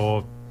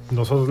 pero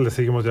nosotros le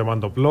seguimos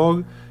llamando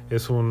blog.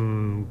 Es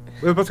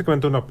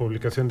básicamente una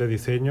publicación de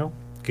diseño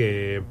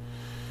que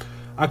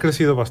ha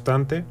crecido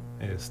bastante,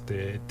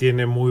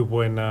 tiene muy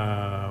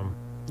buena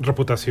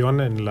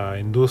reputación en la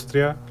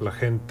industria, la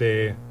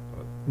gente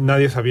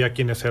nadie sabía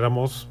quiénes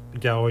éramos.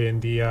 Ya hoy en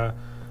día,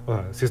 o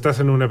sea, si estás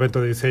en un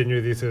evento de diseño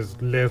y dices,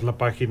 lees la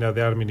página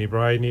de Armin y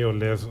Bryony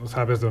o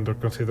sabes de Under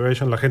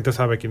Consideration, la gente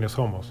sabe quiénes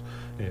somos.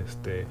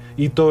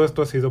 Y todo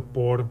esto ha sido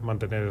por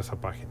mantener esa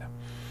página.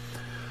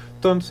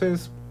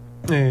 Entonces,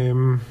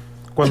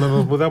 cuando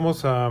nos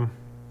mudamos a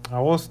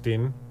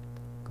Austin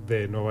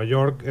de Nueva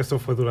York, esto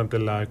fue durante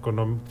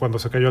cuando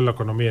se cayó la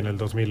economía en el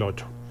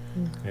 2008.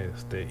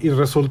 Y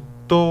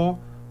resultó,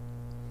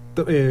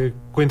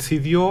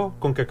 coincidió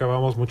con que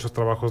acabamos muchos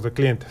trabajos de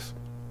clientes.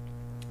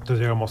 Entonces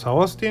llegamos a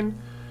Austin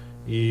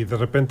y de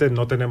repente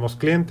no tenemos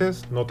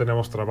clientes, no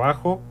tenemos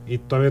trabajo y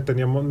todavía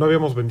no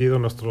habíamos vendido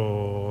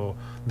nuestro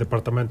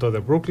departamento de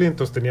Brooklyn,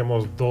 entonces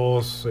teníamos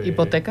 2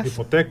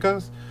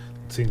 hipotecas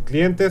sin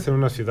clientes en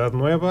una ciudad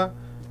nueva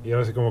y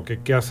ahora sí como que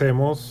 ¿qué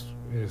hacemos?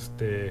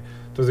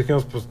 Entonces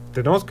dijimos, pues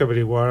tenemos que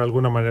averiguar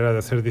alguna manera de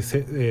hacer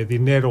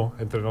dinero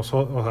entre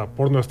nosotros, o sea,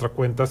 por nuestra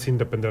cuenta sin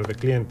depender de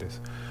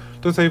clientes.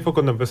 Entonces ahí fue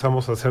cuando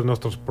empezamos a hacer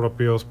nuestros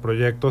propios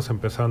proyectos,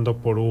 empezando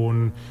por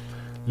un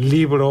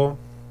libro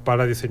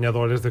para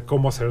diseñadores de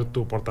cómo hacer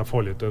tu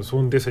portafolio. Entonces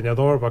un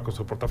diseñador va con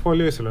su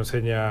portafolio y se lo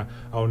enseña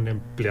a un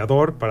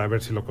empleador para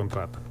ver si lo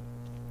contratan.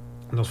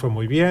 Nos fue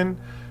muy bien.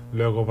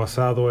 Luego,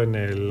 basado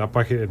en la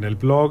página, en el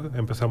blog,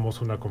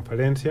 empezamos una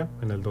conferencia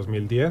en el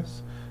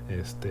 2010.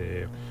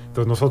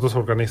 Entonces nosotros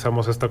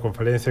organizamos esta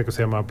conferencia que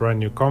se llama Brand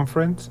New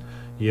Conference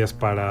y es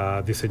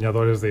para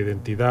diseñadores de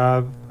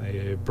identidad,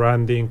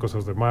 branding,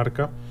 cosas de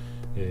marca.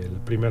 El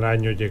primer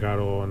año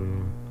llegaron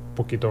un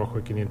poquito bajo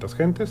de 500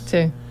 gentes.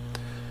 Sí.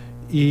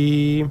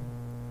 Y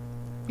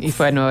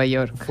fue a Nueva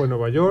York. Fue a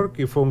Nueva York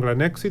y fue un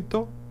gran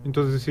éxito.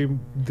 Entonces sí,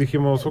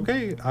 dijimos, ok.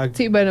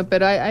 Sí, bueno,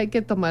 pero hay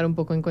que tomar un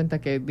poco en cuenta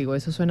que, digo,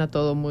 eso suena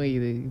todo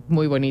muy,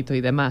 muy bonito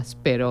y demás,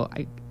 pero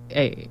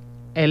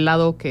el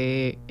lado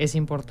que es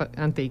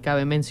importante y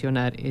cabe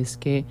mencionar es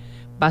que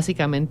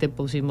básicamente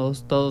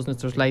pusimos todos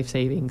nuestros life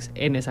savings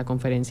en esa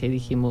conferencia y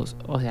dijimos,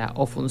 o sea,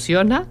 o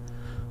funciona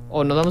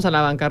o nos vamos a la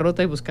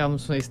bancarrota y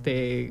buscamos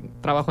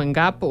trabajo en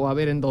Gap o a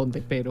ver en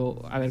dónde,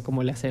 pero a ver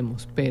cómo le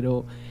hacemos.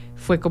 Pero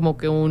fue como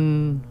que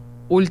un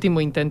último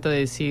intento de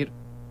decir,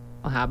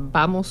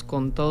 vamos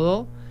con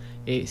todo.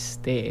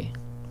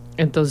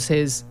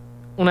 Entonces,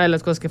 una de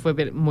las cosas que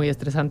fue muy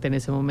estresante en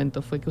ese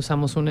momento fue que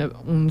usamos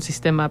un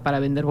sistema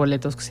para vender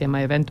boletos que se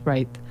llama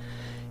Eventbrite,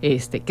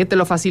 que te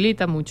lo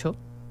facilita mucho,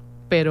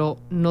 pero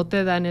no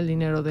te dan el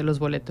dinero de los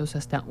boletos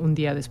hasta un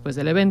día después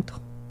del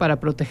evento para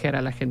proteger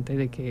a la gente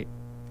de que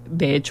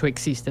de hecho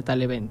existe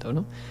tal evento,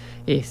 ¿no?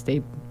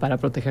 Para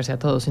protegerse a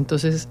todos.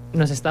 Entonces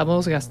nos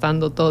estamos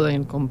gastando todo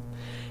en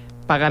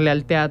pagarle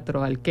al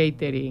teatro, al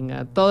catering,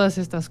 a todas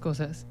estas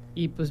cosas.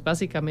 Y pues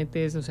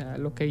básicamente es, o sea,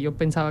 lo que yo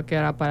pensaba que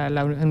era para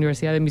la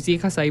universidad de mis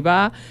hijas, ahí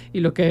va, y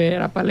lo que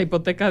era para la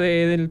hipoteca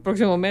del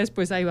próximo mes,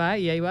 pues ahí va,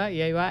 y ahí va,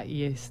 y ahí va,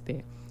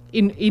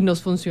 y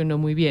nos funcionó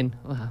muy bien.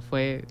 O sea,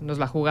 nos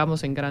la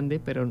jugamos en grande,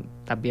 pero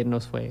también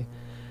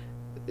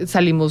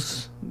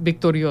salimos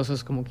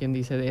victoriosos, como quien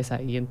dice, de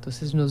esa, y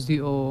entonces nos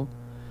dio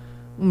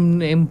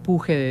un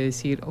empuje de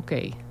decir, ok.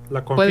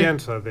 La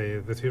confianza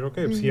de decir, ok,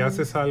 si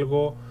haces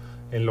algo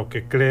en lo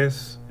que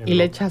crees y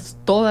le echas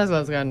todas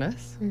las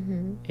ganas,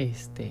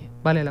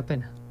 vale la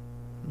pena.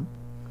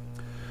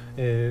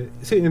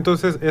 Sí,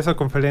 entonces esa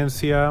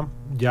conferencia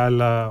ya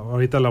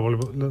ahorita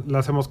la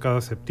hacemos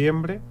cada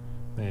septiembre,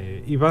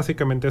 y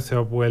básicamente se ha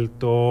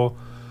vuelto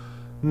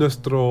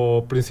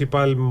nuestro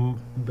principal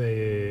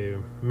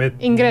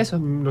ingreso.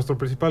 Nuestro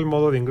principal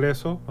modo de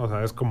ingreso, o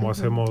sea, es como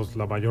hacemos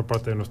la mayor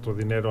parte de nuestro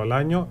dinero al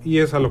año y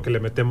es a lo que le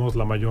metemos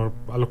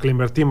a lo que le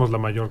invertimos la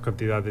mayor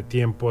cantidad de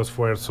tiempo,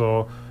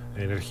 esfuerzo,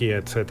 energía,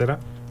 etcétera.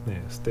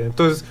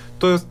 Entonces,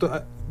 todo esto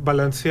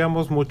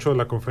balanceamos mucho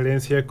la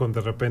conferencia con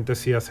de repente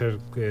sí hacer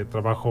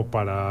trabajo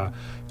para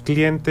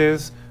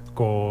clientes,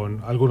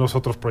 con algunos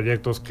otros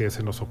proyectos que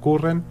se nos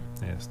ocurren,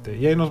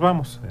 y ahí nos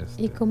vamos.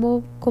 ¿Y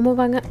cómo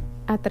van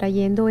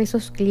atrayendo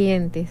esos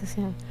clientes? O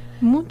sea,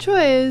 mucho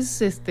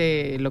es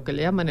lo que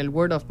le llaman el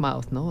word of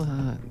mouth, ¿no?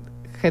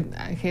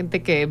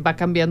 Gente que va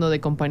cambiando de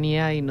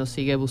compañía y nos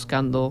sigue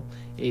buscando,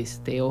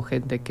 o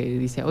gente que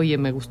dice, oye,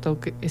 me gustó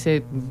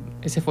ese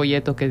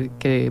folleto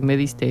que me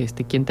diste,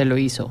 ¿quién te lo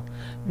hizo?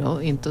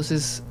 ¿No? Y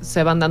entonces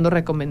se van dando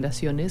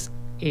recomendaciones.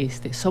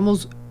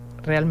 Somos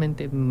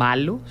realmente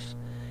malos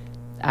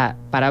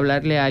para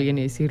hablarle a alguien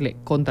y decirle,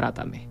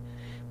 contrátame.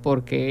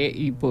 Porque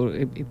y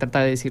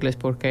tratar de decirles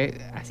por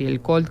qué. Así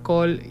el cold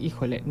call,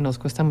 híjole, nos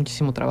cuesta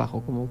muchísimo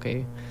trabajo, como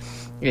que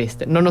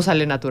no nos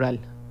sale natural.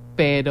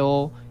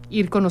 Pero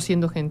ir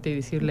conociendo gente y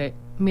decirle,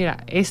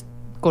 mira,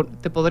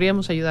 te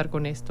podríamos ayudar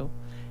con esto,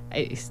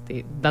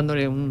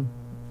 dándole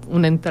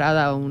una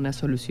entrada o una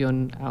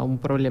solución a un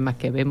problema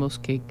que vemos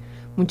que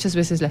muchas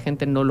veces la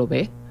gente no lo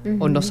ve,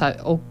 o no sabe,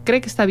 o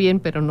cree que está bien,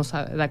 pero no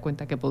da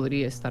cuenta que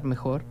podría estar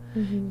mejor.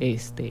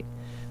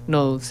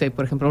 No sé,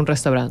 por ejemplo, un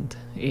restaurante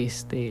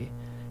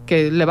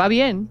que le va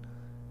bien,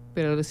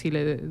 pero si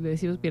le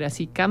decimos, mira,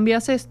 si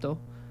cambias esto,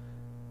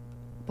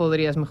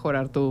 podrías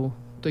mejorar tu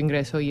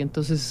ingreso, y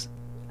entonces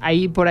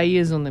por ahí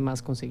es donde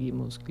más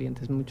conseguimos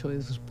clientes, mucho de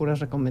esas puras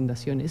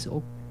recomendaciones,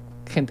 o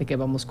gente que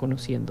vamos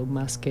conociendo,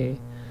 más que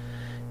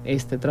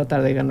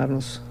tratar de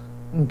ganarnos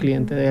un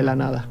cliente de la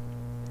nada.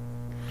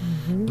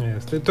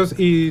 Entonces,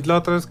 y la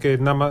otra es que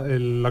nada más,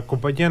 la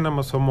compañía nada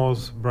más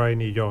somos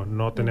Brian y yo,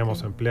 no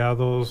tenemos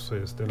empleados.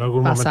 En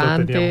algún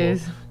momento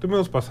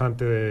tuvimos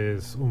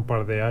pasantes un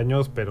par de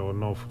años, pero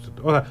no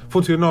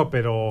funcionó,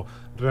 pero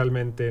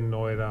realmente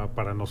no era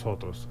para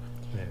nosotros.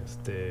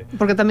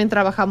 Porque también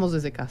trabajamos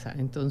desde casa,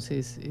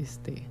 entonces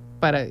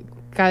para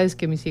cada vez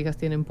que mis hijas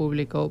tienen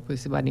público,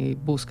 pues van y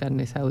buscan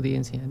esa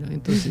audiencia, ¿no?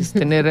 Entonces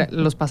tener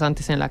los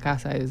pasantes en la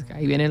casa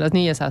ahí vienen las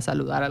niñas a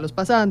saludar a los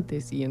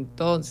pasantes y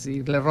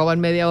entonces le roban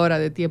media hora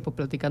de tiempo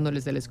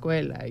platicándoles de la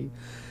escuela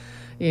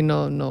y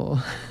no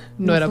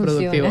era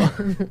productivo.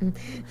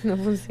 No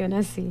funciona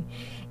así.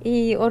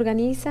 ¿Y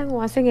organizan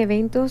o hacen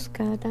eventos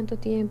cada tanto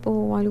tiempo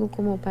o algo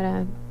como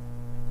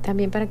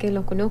también para que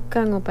los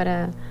conozcan o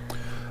para...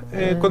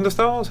 Cuando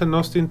estábamos en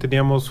Austin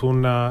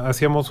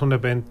hacíamos un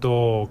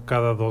evento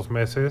cada 2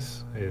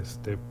 meses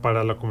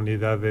para la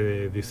comunidad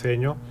de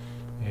diseño,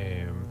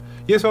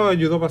 y eso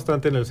ayudó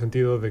bastante en el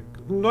sentido de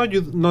no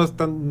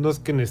es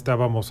que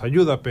necesitábamos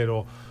ayuda,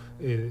 pero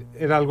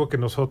era algo que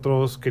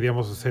nosotros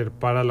queríamos hacer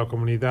para la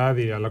comunidad,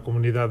 y a la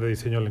comunidad de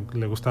diseño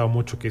le gustaba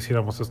mucho que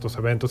hiciéramos estos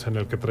eventos en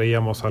el que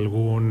traíamos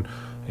algún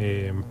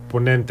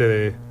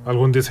ponente,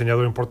 algún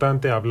diseñador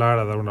importante a hablar,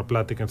 a dar una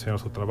plática, enseñar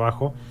su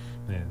trabajo.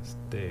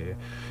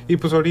 Y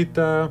pues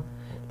ahorita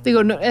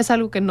no, es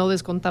algo que no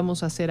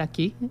descontamos hacer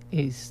aquí.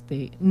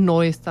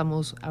 No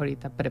estamos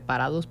ahorita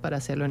preparados para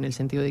hacerlo, en el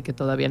sentido de que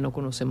todavía no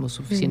conocemos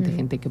suficiente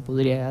gente que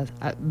podría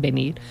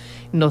venir.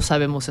 No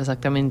sabemos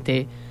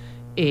exactamente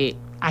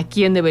a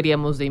quién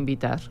deberíamos de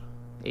invitar,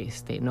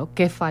 ¿no?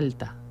 ¿Qué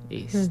falta?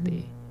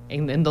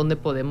 En dónde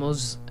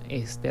podemos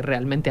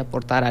realmente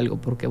aportar algo,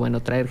 porque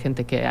traer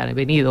gente que ha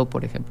venido,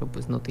 por ejemplo,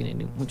 pues no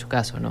tiene mucho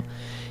caso, ¿no?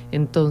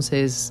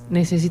 Entonces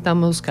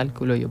necesitamos,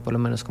 calculo yo, por lo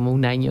menos como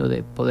 1 año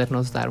de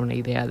podernos dar una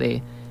idea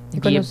de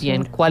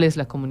bien cuál es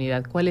la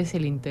comunidad, cuál es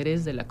el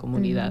interés de la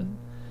comunidad,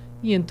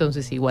 y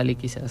entonces igual y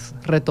quizás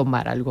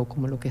retomar algo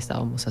como lo que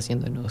estábamos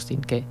haciendo en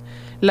Austin, que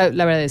la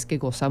verdad es que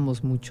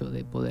gozamos mucho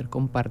de poder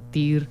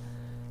compartir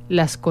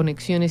las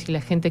conexiones y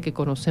la gente que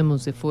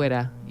conocemos de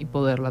fuera y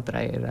poderla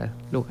traer a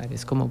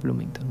lugares como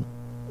Bloomington,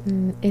 ¿no?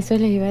 Eso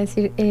les iba a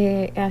decir.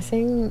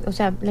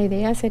 La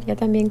idea sería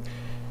también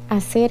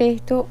hacer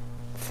esto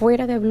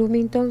fuera de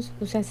Bloomington,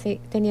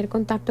 tener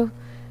contactos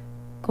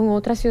con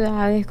otras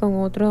ciudades,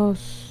 con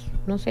otros,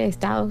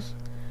 estados.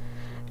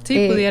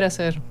 Sí, pudiera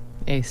ser.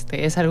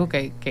 Es algo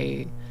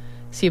que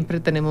siempre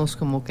tenemos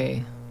como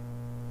que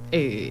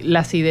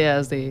las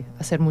ideas de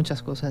hacer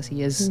muchas cosas,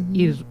 y es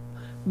ir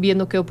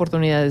viendo qué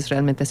oportunidades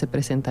realmente se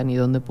presentan y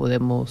dónde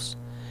podemos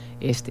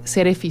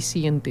ser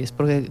eficientes,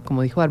 porque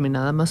como dijo Armin,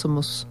 nada más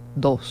somos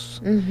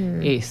 2,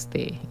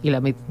 y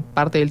la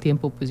parte del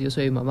tiempo pues yo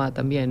soy mamá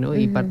también, ¿no?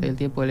 Y parte del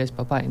tiempo él es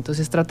papá,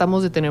 entonces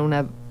tratamos de tener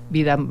una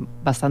vida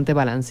bastante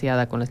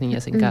balanceada con las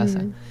niñas en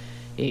casa.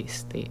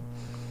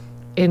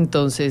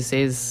 Entonces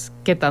es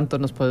qué tanto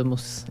nos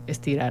podemos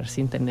estirar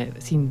sin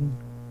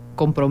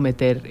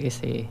comprometer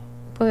ese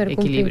poder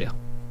equilibrio.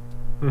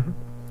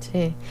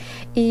 Sí.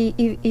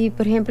 Y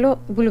por ejemplo,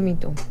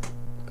 Bloomington,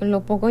 con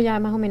lo poco ya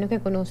más o menos que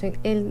conocen,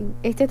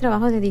 este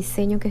trabajo de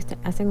diseño que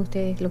hacen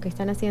ustedes, lo que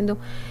están haciendo,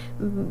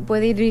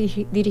 puede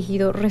ir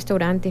dirigido a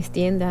restaurantes,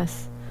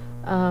 tiendas,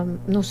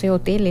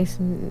 hoteles,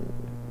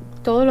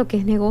 todo lo que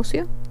es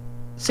negocio.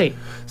 Sí,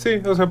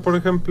 por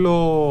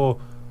ejemplo,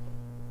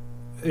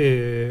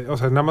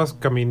 nada más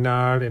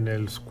caminar en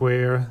el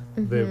square,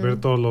 de ver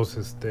todos los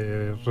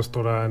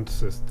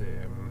restaurantes,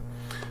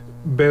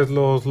 ves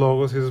los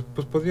logos y dices,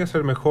 pues podría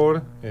ser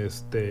mejor,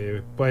 es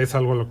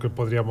algo a lo que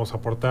podríamos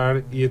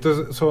aportar, y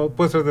entonces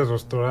puede ser de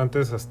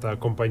restaurantes hasta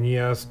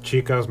compañías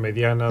chicas,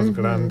 medianas,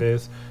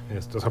 grandes,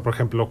 por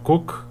ejemplo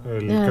Cook,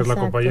 que es la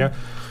compañía,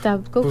 está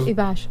Cook y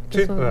Bash,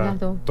 que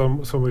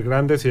son muy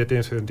grandes y ya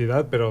tienen su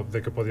identidad, pero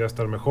de que podría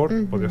estar mejor,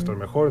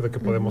 de que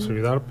podemos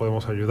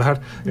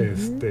ayudar,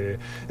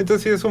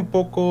 entonces sí es un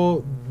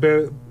poco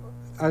ver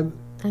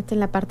hasta en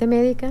la parte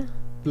médica.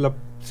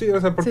 Sí,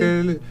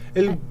 porque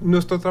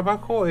nuestro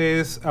trabajo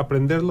es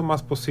aprender lo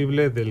más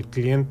posible del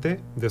cliente,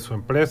 de su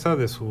empresa,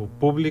 de su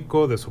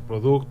público, de su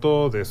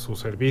producto, de su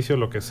servicio,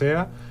 lo que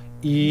sea,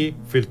 y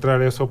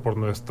filtrar eso por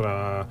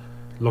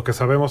lo que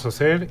sabemos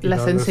hacer. Y la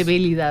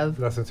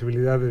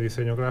sensibilidad de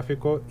diseño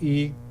gráfico,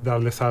 y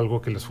darles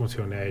algo que les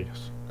funcione a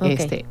ellos.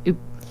 Okay.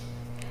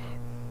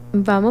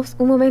 Vamos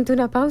un momento,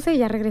 una pausa y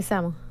ya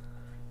regresamos.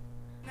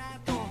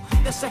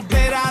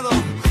 Desesperado,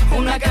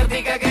 una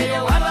cartica que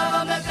yo guardo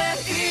donde te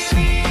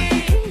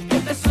escribí, que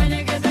te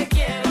sueñe que te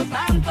quiero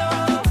tanto,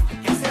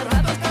 que hace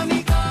rato está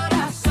mi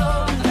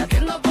corazón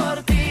latiendo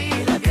por ti,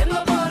 la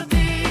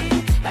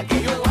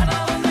que yo guardo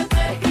donde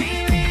te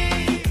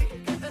escribí,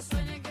 que te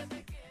sueñe que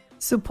te quiero.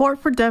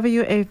 Support for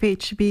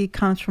WFHB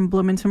comes from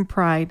Bloomington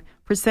Pride,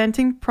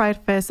 presenting Pride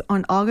Fest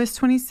on August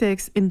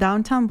 26th in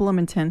downtown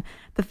Bloomington.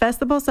 The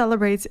festival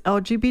celebrates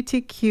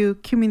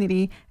LGBTQ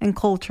community and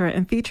culture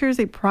and features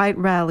a pride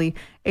rally,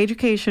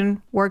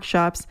 education,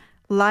 workshops,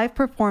 live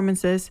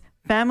performances,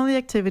 family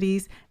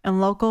activities, and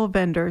local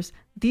vendors.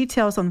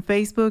 Details on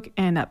Facebook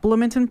and at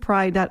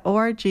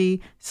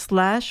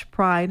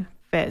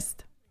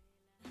bloomingtonpride.org/pridefest.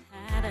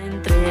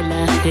 Entre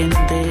la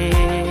gente,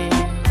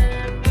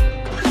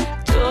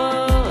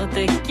 yo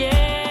te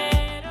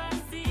quiero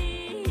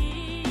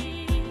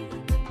así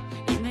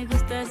y me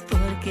gustas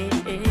porque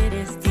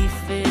eres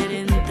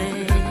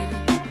diferente.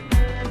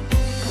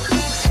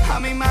 A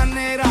mi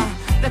manera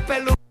de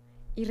pelo.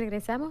 Y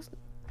regresamos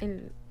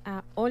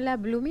a Hola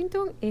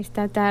Bloomington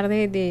esta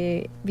tarde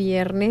de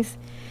viernes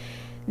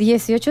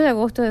 18 de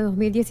agosto de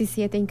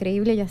 2017.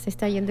 Increíble, ya se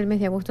está yendo el mes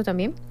de agosto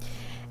también.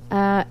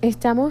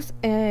 Estamos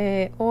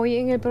hoy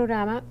en el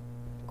programa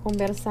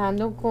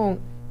conversando con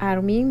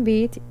Armin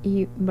Beat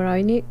y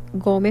Bryony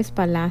Gómez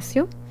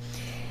Palacio.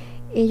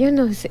 Ellos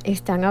nos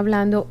están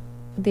hablando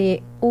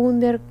de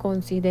Under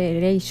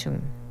Consideration,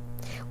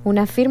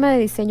 una firma de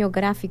diseño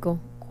gráfico,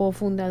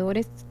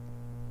 cofundadores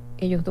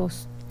ellos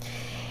dos.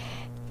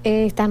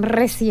 Están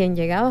recién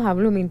llegados a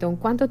Bloomington.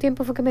 ¿Cuánto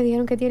tiempo fue que me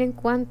dijeron que tienen?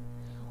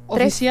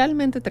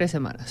 Oficialmente 3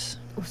 semanas.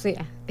 O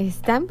sea,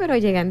 están pero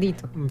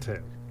llegandito. Sí.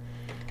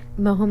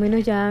 Más o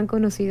menos ya han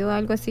conocido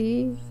algo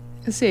así.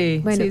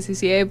 Sí, Bueno.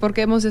 sí,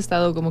 porque hemos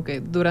estado como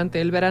que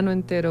durante el verano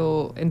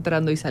entero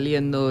entrando y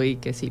saliendo y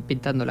que sí,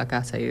 pintando la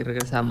casa y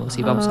regresamos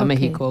y vamos a ok.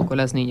 México con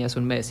las niñas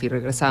un mes y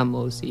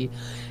regresamos y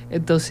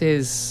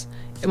entonces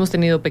hemos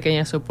tenido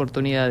pequeñas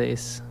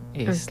oportunidades,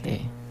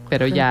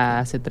 pero ya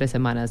hace 3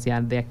 semanas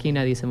ya de aquí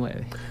nadie se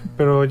mueve.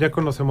 Pero ya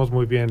conocemos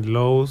muy bien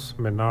Lowe's,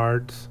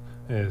 Menards,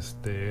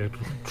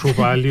 True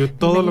Value,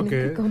 todo lo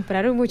que...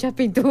 Compraron muchas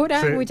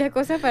pinturas, Sí. muchas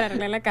cosas para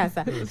arreglar la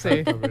casa.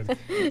 Exactamente.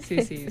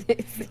 Sí. Sí.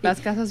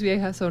 Las casas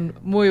viejas son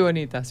muy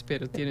bonitas,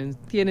 pero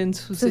tienen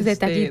sus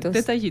detallitos.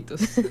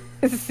 detallitos.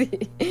 Sí.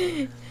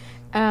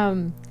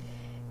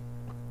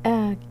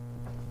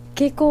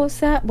 ¿Qué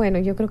cosa? Bueno,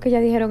 yo creo que ya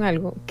dijeron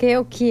algo. ¿Qué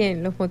o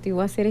quién los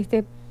motivó a hacer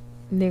este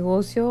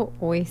negocio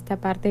o esta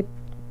parte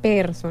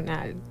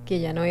personal,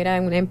 que ya no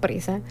era una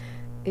empresa?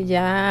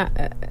 Ya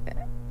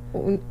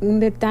un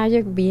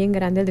detalle bien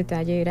grande, el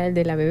detalle era el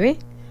de la bebé,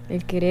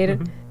 el querer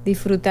Ujú.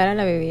 disfrutar a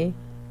la bebé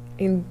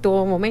en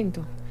todo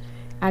momento.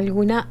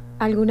 ¿Alguna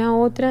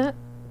otra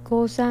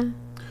cosa?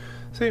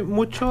 Sí,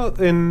 mucho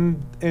en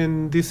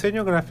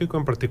diseño gráfico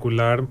en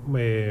particular,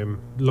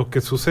 lo que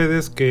sucede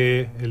es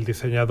que el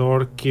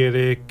diseñador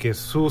quiere que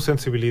su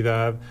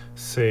sensibilidad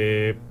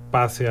se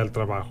pase al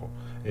trabajo.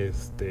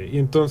 Y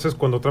entonces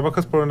cuando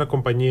trabajas por una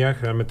compañía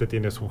generalmente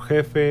tienes un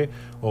jefe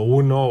o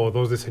 1 o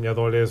 2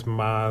 diseñadores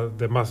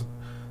de más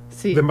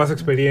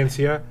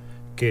experiencia,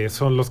 que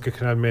son los que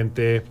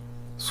generalmente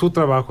su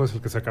trabajo es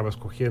el que se acaba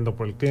escogiendo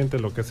por el cliente,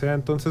 lo que sea.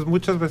 Entonces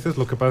muchas veces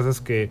lo que pasa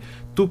es que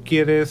tú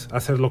quieres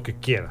hacer lo que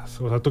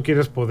quieras, o sea, tú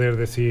quieres poder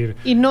decir...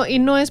 Y no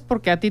es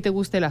porque a ti te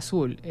guste el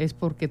azul, es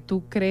porque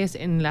tú crees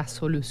en la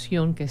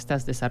solución que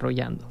estás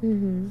desarrollando.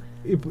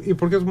 Y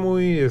porque es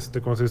muy,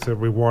 ¿cómo se dice?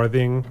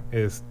 Rewarding,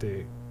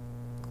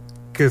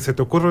 que se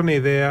te ocurra una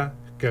idea,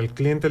 que al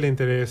cliente le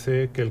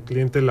interese, que el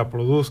cliente la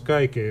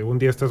produzca y que un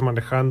día estés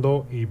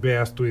manejando y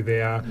veas tu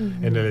idea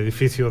en el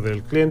edificio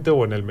del cliente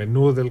o en el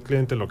menú del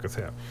cliente, lo que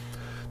sea.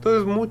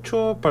 Entonces,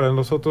 mucho para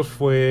nosotros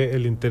fue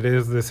el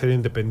interés de ser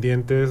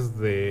independientes,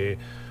 de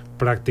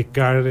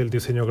practicar el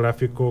diseño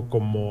gráfico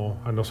como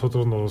a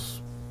nosotros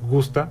nos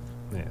gusta,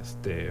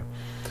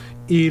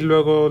 y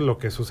luego lo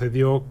que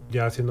sucedió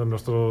ya haciendo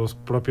nuestros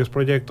propios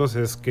proyectos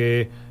es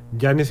que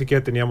ya ni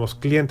siquiera teníamos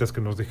clientes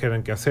que nos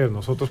dijeran qué hacer.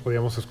 Nosotros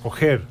podíamos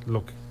escoger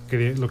lo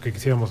que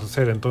quisiéramos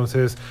hacer.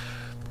 Entonces,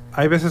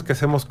 hay veces que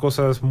hacemos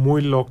cosas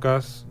muy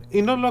locas,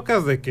 y no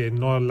locas de que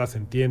no las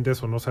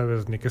entiendes o no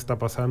sabes ni qué está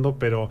pasando,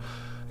 pero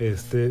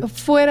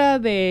Fuera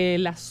de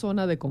la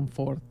zona de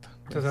confort.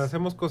 o sea,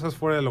 hacemos cosas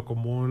fuera de lo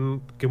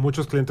común que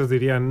muchos clientes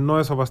dirían, no,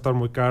 eso va a estar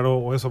muy caro,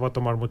 o eso va a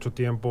tomar mucho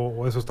tiempo,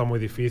 o eso está muy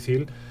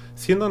difícil.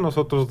 Siendo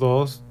nosotros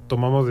dos,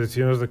 tomamos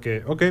decisiones de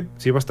que, ok,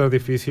 sí va a estar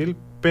difícil,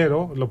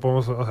 pero lo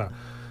podemos, o sea,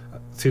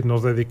 si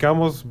nos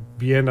dedicamos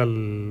bien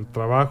al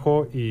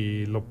trabajo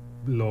y lo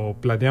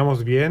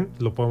planeamos bien,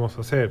 lo podemos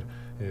hacer.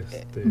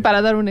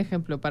 Para dar un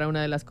ejemplo, para una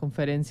de las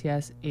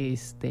conferencias,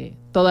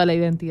 toda la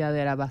identidad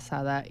era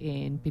basada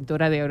en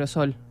pintura de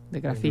aerosol, de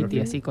graffiti,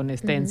 así con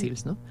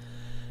stencils, ¿no?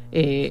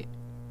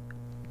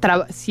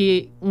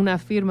 Si una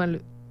firma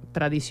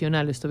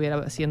tradicional estuviera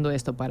haciendo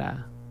esto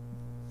para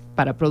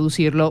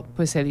producirlo,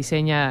 pues se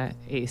diseña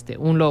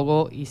un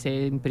logo y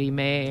se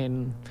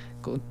imprime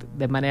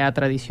de manera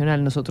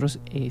tradicional. Nosotros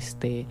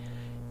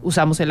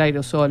usamos el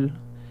aerosol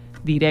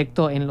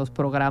directo en los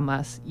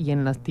programas y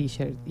en las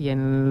t-shirts y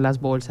en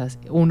las bolsas,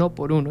 uno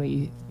por uno,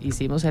 y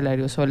hicimos el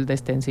aerosol de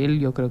stencil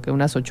yo creo que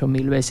unas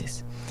 8,000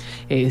 veces.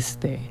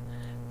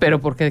 Pero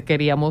porque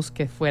queríamos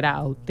que fuera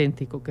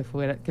auténtico,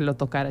 que lo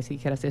tocaras y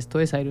dijeras, esto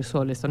es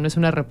aerosol, esto no es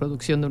una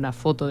reproducción de una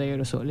foto de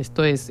aerosol,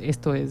 esto es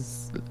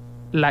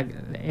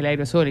el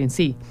aerosol en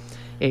sí.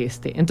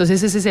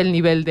 Entonces ese es el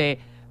nivel de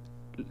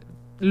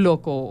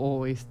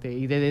loco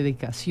y de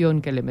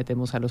dedicación que le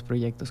metemos a los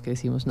proyectos, que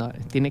decimos, no,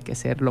 tiene que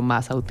ser lo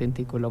más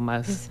auténtico, lo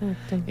más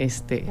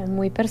Exacto.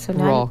 Muy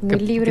personal, raw, muy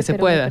libre, que se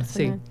pero pueda, muy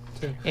personal.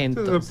 Sí.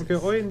 Entonces, Porque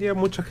hoy en día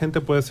mucha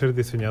gente puede ser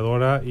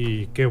diseñadora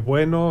y qué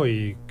bueno,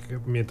 y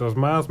mientras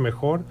más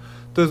mejor.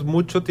 Entonces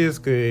mucho tienes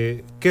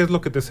que... ¿Qué es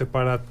lo que te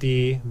separa a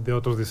ti de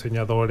otros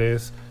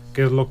diseñadores?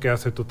 ¿Qué es lo que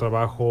hace tu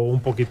trabajo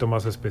un poquito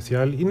más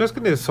especial? Y no es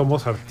que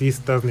somos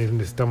artistas ni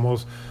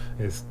necesitamos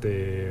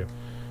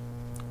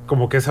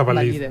como que esa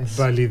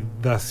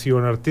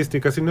validación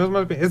artística, sino es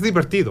más bien, es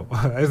divertido.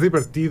 Es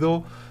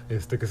divertido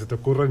que se te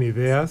ocurran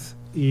ideas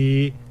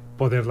y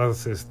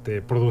poderlas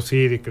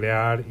producir y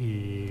crear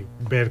y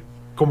ver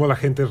cómo la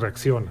gente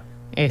reacciona.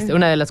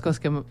 una de las cosas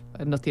que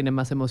nos tiene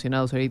más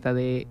emocionados ahorita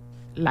de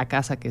la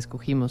casa que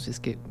escogimos es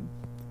que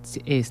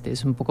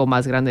es un poco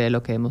más grande de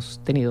lo que hemos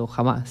tenido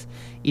jamás,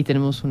 y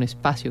tenemos un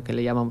espacio que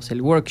le llamamos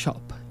el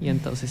workshop, y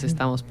entonces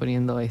estamos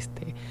poniendo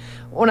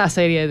una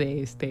serie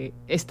de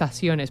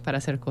estaciones para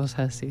hacer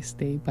cosas,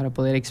 para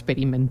poder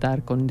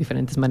experimentar con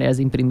diferentes maneras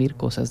de imprimir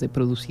cosas, de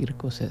producir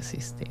cosas,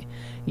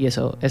 y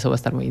eso va a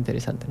estar muy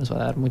interesante, nos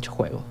va a dar mucho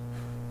juego.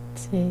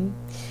 Sí.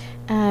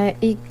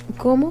 ¿Y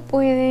cómo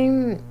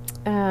pueden,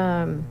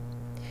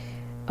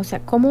 o sea,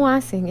 cómo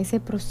hacen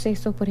ese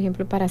proceso, por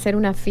ejemplo, para hacer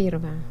una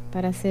firma,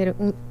 para hacer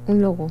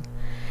un logo?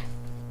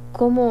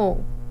 ¿Cómo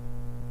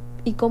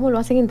lo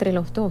hacen entre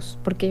los dos?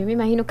 Porque yo me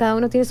imagino cada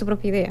uno tiene su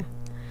propia idea.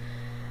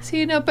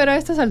 Sí, no, pero a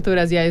estas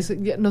alturas ya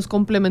nos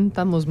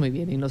complementamos muy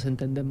bien y nos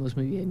entendemos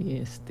muy bien,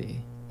 y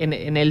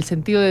en el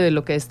sentido de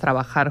lo que es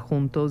trabajar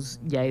juntos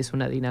ya es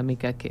una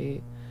dinámica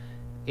que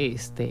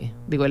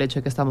digo, el hecho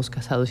de que estamos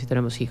casados y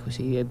tenemos hijos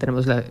y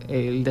tenemos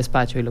el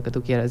despacho y lo que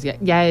tú quieras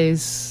ya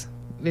es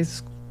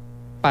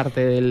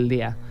parte del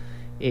día,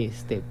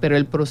 pero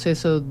el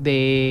proceso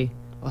de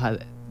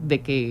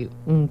que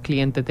un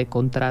cliente te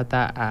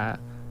contrata a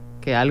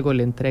que algo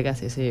le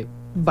entregas, ese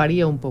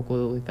varía un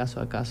poco de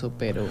caso a caso,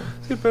 pero...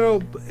 Sí, pero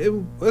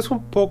es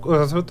un poco, o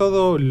sea, sobre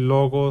todo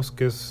logos,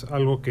 que es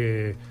algo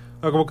que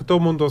como que todo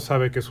el mundo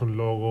sabe que es un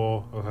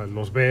logo, o sea,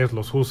 los ves,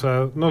 los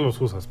usas, no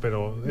los usas,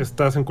 pero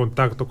estás en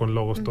contacto con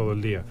logos todo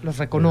el día. Los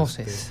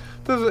reconoces.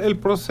 Entonces, el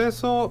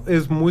proceso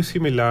es muy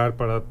similar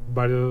para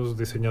varios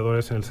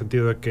diseñadores en el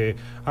sentido de que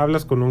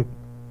hablas con un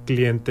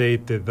cliente y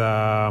te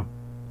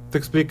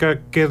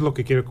explica qué es lo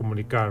que quiere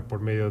comunicar por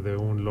medio de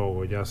un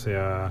logo, ya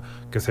sea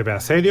que se vea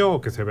serio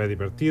o que se vea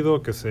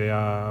divertido, que se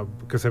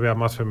vea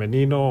más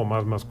femenino o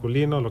más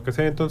masculino, lo que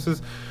sea.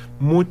 Entonces,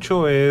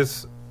 mucho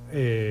es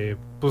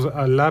pues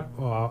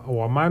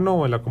o a mano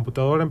o en la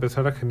computadora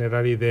empezar a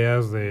generar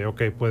ideas de,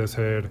 puede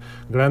ser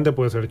grande,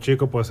 puede ser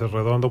chico, puede ser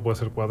redondo, puede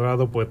ser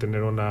cuadrado, puede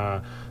tener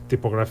una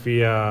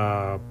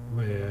tipografía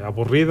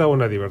aburrida,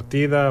 una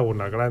divertida,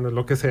 una grande,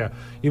 lo que sea.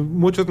 Y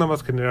mucho es nada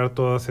más generar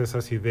todas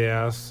esas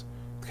ideas,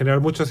 generar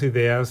muchas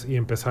ideas y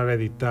empezar a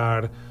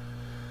editar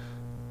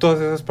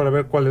todas esas para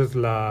ver cuál es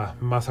la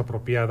más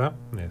apropiada.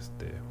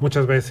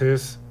 Muchas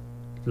veces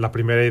la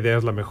primera idea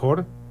es la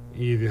mejor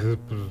y dices,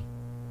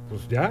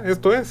 pues ya,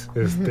 esto es.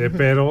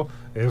 Pero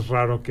es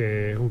raro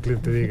que un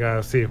cliente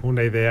diga, sí,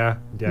 una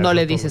idea ya. No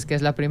le dices que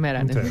es la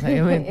primera,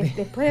 necesariamente.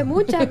 Después de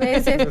muchas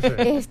veces,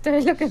 esto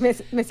es lo que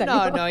me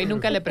salió. No, y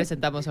nunca le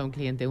presentamos a un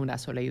cliente una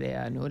sola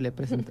idea, ¿no?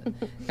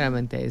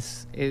 Realmente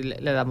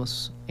le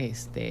damos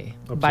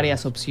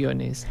varias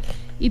opciones.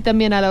 Y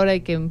también a la hora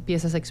de que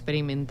empiezas a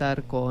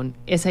experimentar con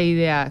esa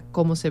idea,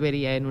 cómo se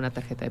vería en una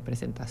tarjeta de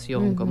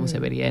presentación, cómo se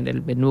vería en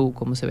el menú,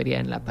 cómo se vería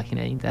en la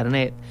página de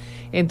internet.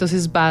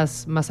 Entonces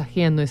vas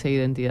masajeando esa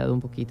identidad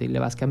un poquito y le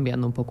vas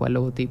cambiando un poco al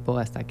logotipo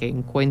hasta que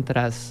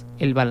encuentras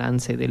el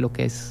balance de lo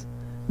que es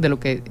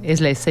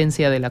la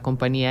esencia de la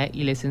compañía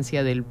y la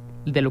esencia de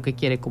lo que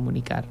quiere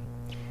comunicar.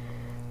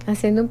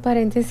 Haciendo un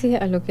paréntesis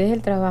a lo que es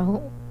el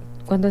trabajo,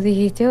 cuando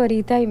dijiste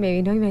ahorita y me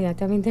vino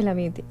inmediatamente a la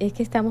mente, es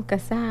que estamos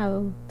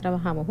casados,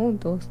 trabajamos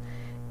juntos,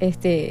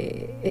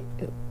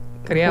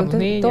 creamos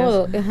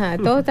niños,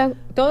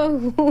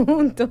 todos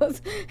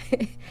juntos.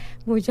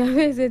 Muchas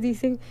veces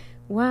dicen,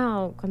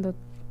 wow, cuando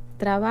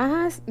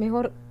trabajas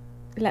mejor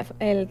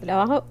el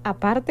trabajo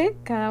aparte,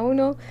 cada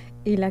uno,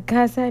 y la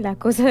casa, y las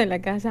cosas de la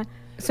casa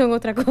son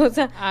otra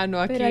cosa. No,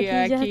 aquí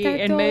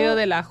en todo. Medio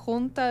de la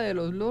junta de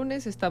los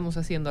lunes estamos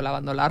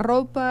lavando la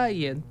ropa,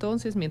 y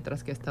entonces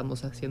mientras que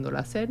estamos haciendo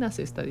la cena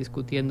se está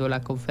discutiendo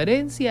la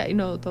conferencia, y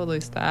no, todo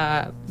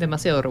está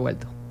demasiado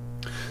revuelto.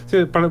 Sí,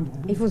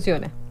 y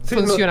funciona. Sí,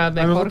 funciona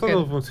mejor. A nosotros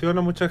nos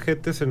funciona, mucha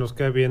gente se nos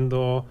queda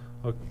viendo,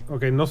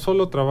 no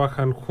solo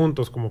trabajan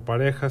juntos como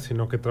pareja,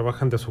 sino que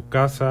trabajan de su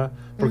casa,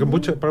 porque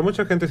para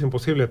mucha gente es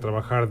imposible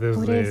trabajar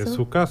desde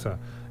su casa.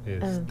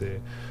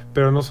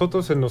 Pero a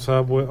nosotros nos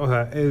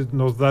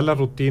da la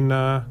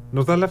rutina,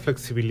 nos da la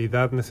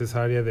flexibilidad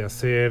necesaria de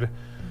hacer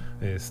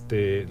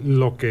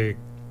lo que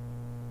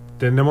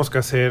tenemos que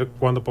hacer,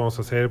 cuándo podemos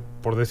hacer,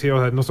 por decir,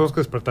 nos tenemos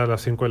que despertar a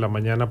las 5 de la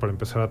mañana para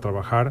empezar a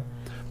trabajar,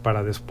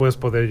 para después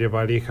poder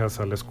llevar hijas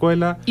a la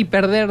escuela. Y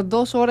perder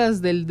 2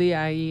 horas del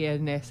día ahí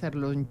en hacer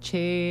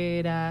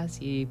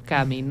loncheras y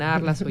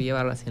caminarlas o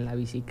llevarlas en la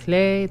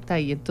bicicleta,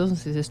 y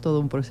entonces es todo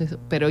un proceso.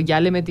 Pero ya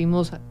le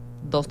metimos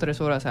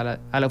 2-3 horas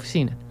a la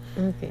oficina.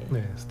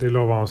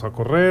 Luego vamos a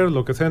correr,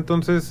 lo que sea.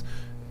 Entonces,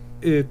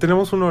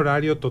 tenemos un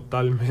horario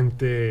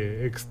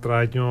totalmente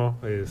extraño,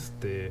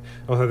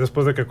 o sea,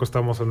 después de que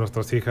acostamos a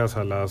nuestras hijas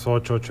a las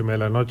 8:30 de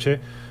la noche,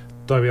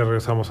 todavía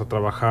regresamos a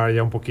trabajar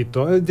ya un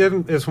poquito, ya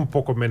es un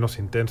poco menos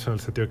intenso en el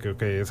sentido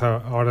que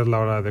ahora es la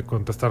hora de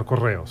contestar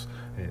correos,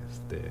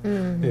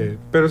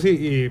 pero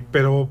sí,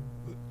 pero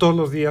todos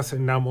los días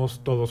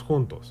cenamos todos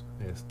juntos.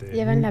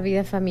 Llevan la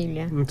vida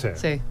familia.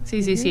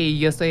 Sí.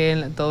 Yo estoy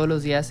todos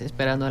los días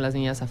esperando a las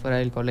niñas afuera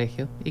del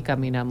colegio y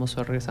caminamos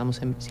o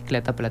regresamos en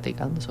bicicleta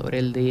platicando sobre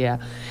el día.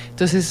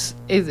 Entonces,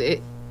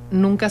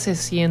 nunca se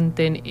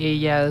sienten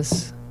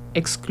ellas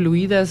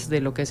excluidas de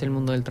lo que es el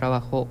mundo del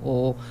trabajo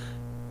o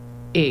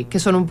que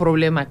son un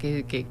problema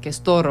que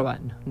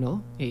estorban,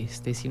 ¿no?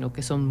 Sino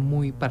que son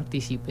muy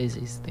partícipes,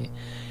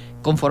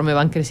 conforme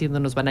van creciendo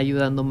nos van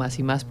ayudando más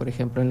y más. Por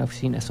ejemplo, en la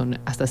oficina son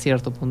hasta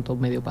cierto punto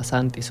medio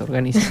pasantes,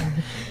 organizan,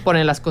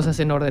 ponen las cosas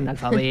en orden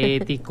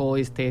alfabético,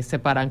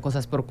 separan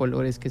cosas por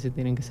colores que se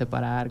tienen que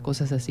separar,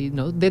 cosas así,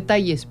 ¿no?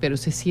 Detalles, pero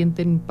se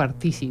sienten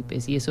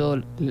partícipes y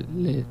eso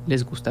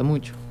les gusta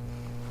mucho.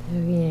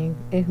 Bien,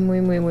 es muy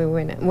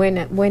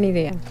buena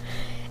idea.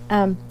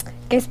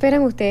 ¿Qué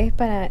esperan ustedes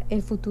para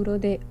el futuro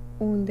de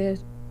Under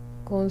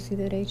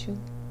Consideration?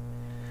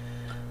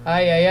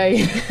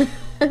 Ay.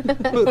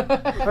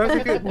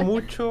 Parece que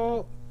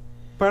mucho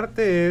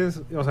parte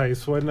es, o sea, y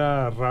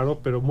suena raro,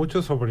 pero mucho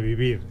es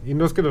sobrevivir. Y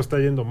no es que lo está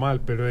yendo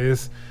mal, pero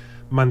es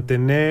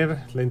mantener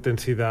la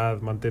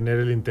intensidad, mantener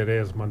el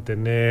interés,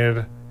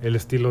 mantener el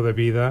estilo de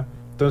vida.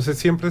 Entonces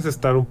siempre es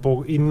estar un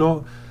poco y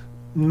no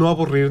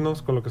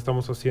aburrirnos con lo que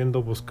estamos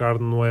haciendo, buscar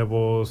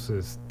nuevos,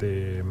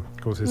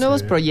 ¿cómo se dice?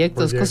 Nuevos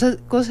proyectos,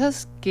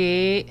 cosas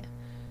que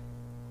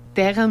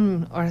te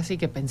hagan ahora sí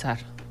que pensar,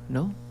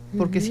 ¿no?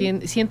 Porque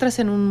si entras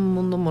en un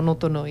mundo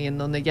monótono y en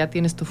donde ya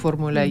tienes tu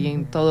fórmula y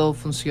en todo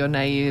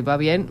funciona y va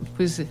bien,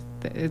 pues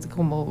es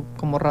como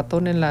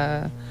ratón en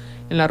la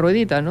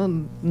ruedita, ¿no?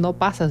 No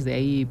pasas de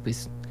ahí,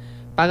 pues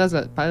pagas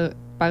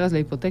la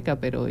hipoteca,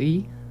 pero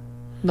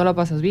no la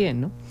pasas bien,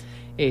 ¿no?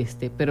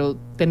 Pero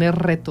tener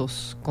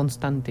retos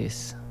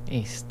constantes,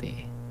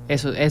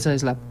 eso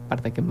es la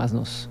parte que más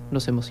nos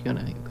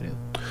emociona, yo creo.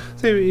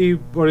 Sí, y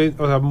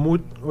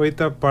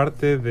ahorita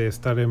parte de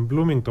estar en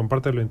Bloomington,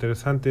 parte de lo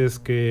interesante es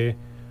que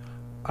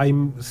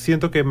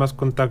siento que hay más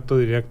contacto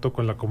directo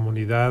con la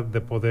comunidad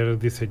de poder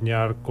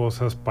diseñar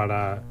cosas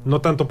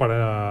no tanto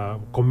para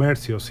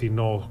comercio,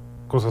 sino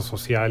cosas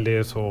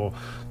sociales o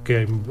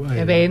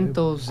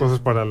eventos, cosas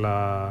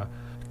para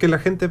que la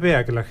gente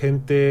vea,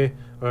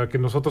 que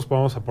nosotros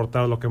podamos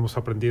aportar lo que hemos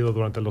aprendido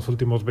durante los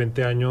últimos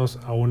 20 años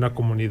a una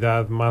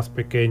comunidad más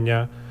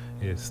pequeña,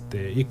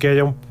 y que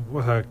haya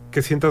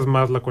que sientas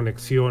más la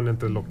conexión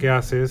entre lo que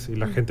haces y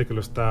la gente que lo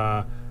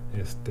está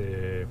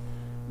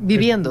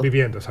viviendo,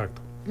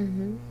 exacto.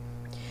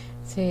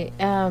 Sí.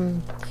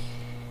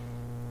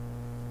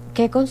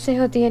 ¿Qué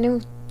consejo tienen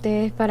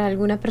ustedes para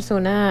alguna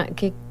persona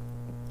que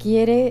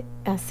quiere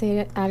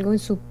hacer algo en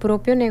su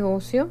propio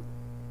negocio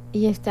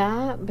y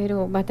está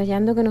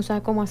batallando, que no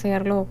sabe cómo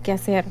hacerlo, qué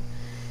hacer?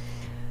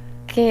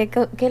 ¿Qué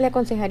le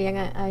aconsejarían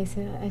a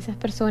esas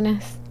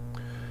personas?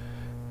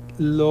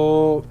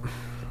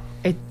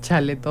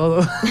 Échale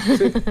todo.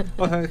 Sí.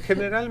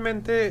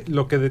 Generalmente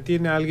lo que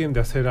detiene a alguien de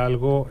hacer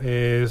algo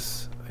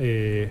es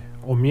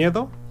o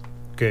miedo,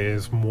 que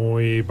es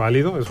muy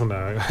válido, es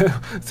una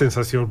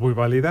sensación muy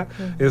válida,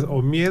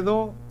 o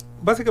miedo,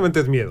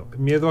 básicamente es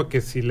miedo a que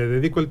si le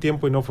dedico el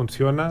tiempo y no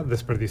funciona,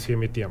 desperdicié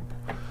mi tiempo.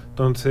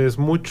 Entonces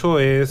mucho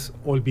es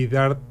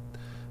olvidar,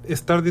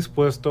 estar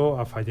dispuesto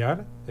a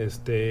fallar,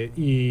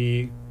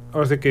 y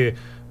ahora sí que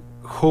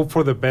hope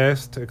for the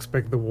best,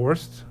 expect the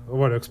worst.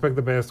 Bueno, expect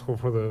the best, hope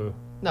for the...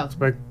 No.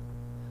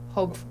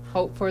 Hope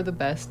for the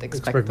best,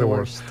 expect the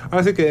worst.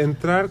 Así que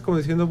entrar como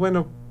diciendo,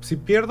 bueno, si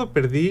pierdo,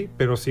 perdí,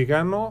 pero si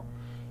gano,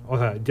 o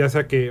sea, ya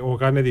sea que o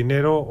gane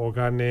dinero, o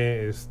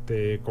gane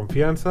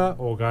confianza,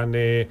 o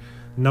gane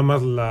nada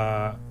más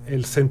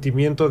el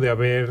sentimiento de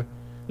haber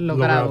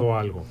logrado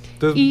algo.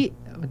 Entonces,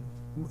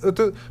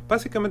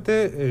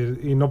 básicamente,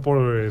 y no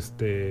por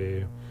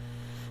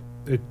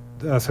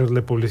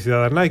hacerle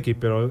publicidad a Nike,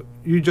 pero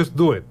you just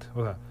do it.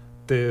 O sea,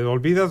 te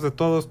olvidas de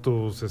todos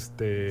tus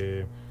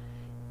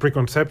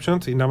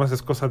preconceptions y nada más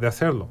es cosa de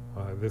hacerlo.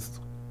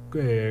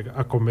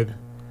 Acomedirte.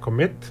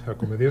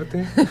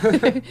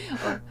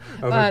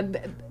 En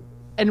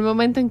el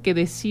momento en que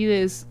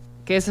decides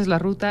que esa es la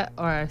ruta,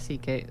 ahora sí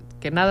que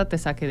nada te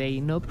saque de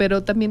ahí, ¿no?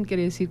 Pero también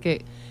quiere decir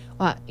que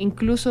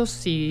incluso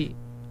si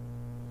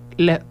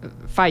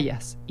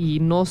fallas y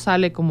no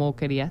sale como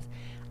querías,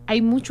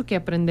 hay mucho que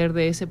aprender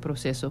de ese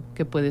proceso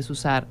que puedes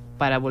usar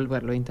para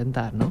volverlo a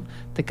intentar, ¿no?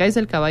 Te caes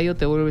del caballo,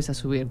 te vuelves a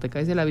subir. Te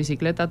caes de la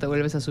bicicleta, te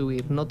vuelves a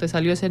subir. No te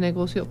salió ese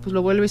negocio, pues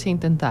lo vuelves a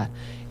intentar.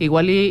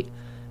 Igual y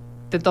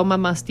te toma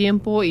más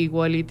tiempo,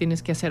 igual y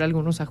tienes que hacer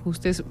algunos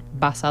ajustes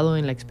basado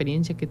en la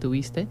experiencia que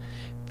tuviste,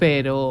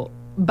 pero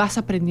vas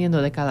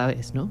aprendiendo de cada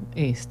vez, ¿no?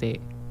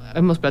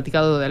 Hemos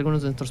platicado de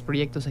algunos de nuestros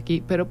proyectos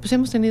aquí, pero pues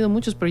hemos tenido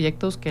muchos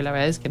proyectos que la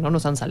verdad es que no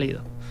nos han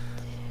salido.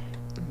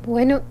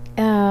 Bueno,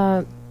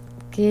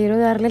 quiero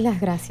darles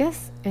las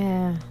gracias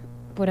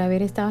por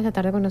haber estado esta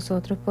tarde con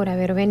nosotros, por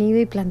haber venido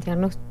y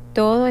plantearnos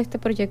todo este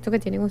proyecto que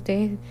tienen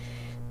ustedes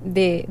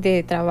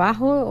de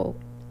trabajo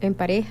en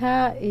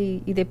pareja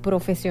y de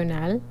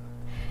profesional.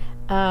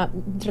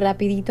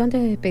 Rapidito,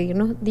 antes de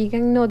despedirnos,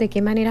 díganos de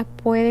qué manera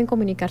pueden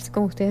comunicarse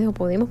con ustedes o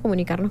podemos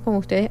comunicarnos con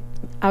ustedes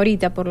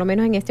ahorita, por lo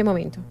menos en este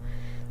momento.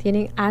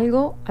 ¿Tienen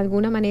algo,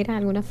 alguna manera,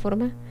 alguna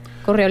forma?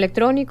 ¿Correo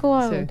electrónico,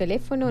 un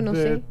teléfono, no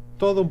sé?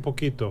 Todo un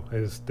poquito.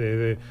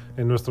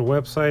 En nuestro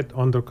website,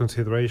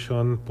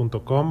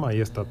 underconsideration.com, ahí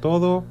está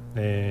todo.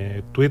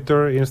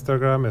 Twitter,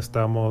 Instagram,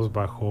 estamos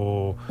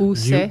bajo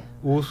UC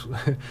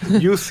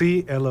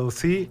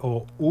LLC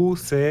o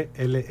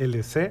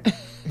UCLLC.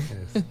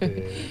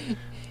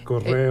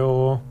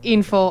 Correo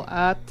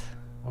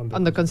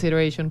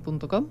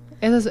info@underconsideration.com.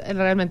 Eso es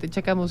realmente,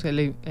 checamos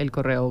el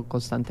correo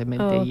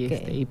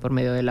constantemente y por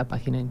medio de la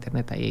página de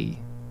internet ahí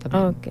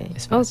también.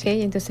 Es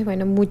fácil. Entonces,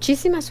 bueno,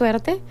 muchísima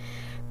suerte,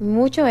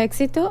 mucho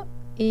éxito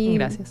y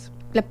gracias.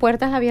 Las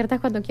puertas abiertas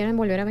cuando quieran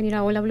volver a venir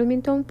a Hola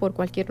Bloomington por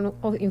cualquier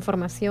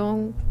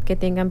información que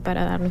tengan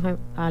para darnos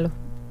a los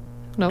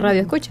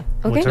radio escucha.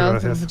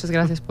 Muchas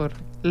gracias por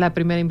la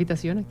primera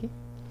invitación aquí.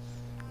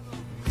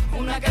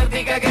 Una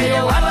cartica que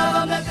yo guardo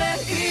donde te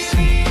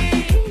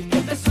escribí,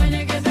 que te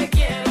sueñe que te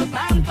quiero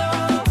tanto,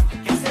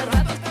 que hace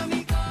rato está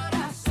mi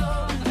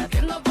corazón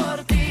latiendo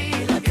por ti,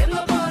 la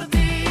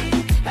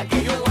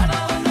que yo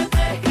guardo donde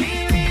te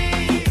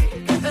escribí,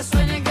 que te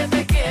sueñe que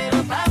te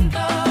quiero tanto,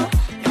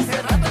 que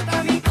hace rato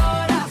está mi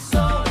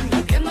corazón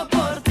latiendo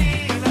por ti.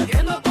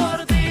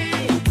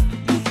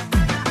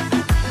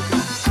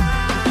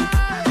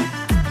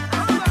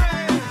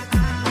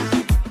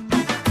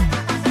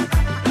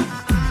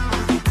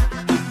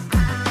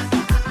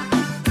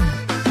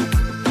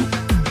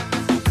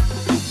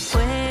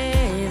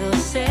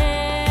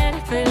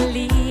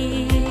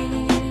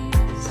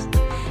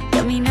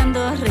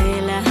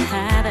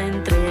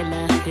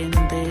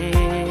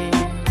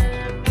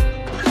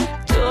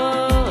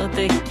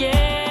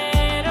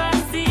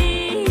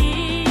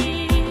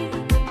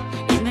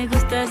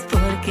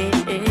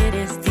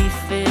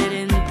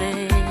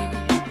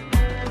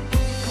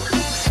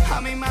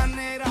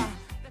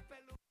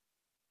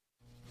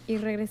 Y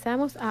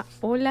regresamos a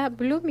Hola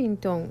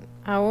Bloomington,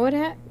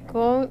 ahora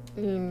con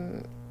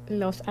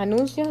los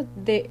anuncios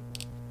de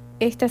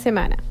esta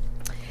semana.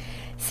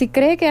 Si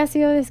cree que ha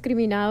sido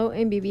discriminado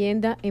en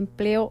vivienda,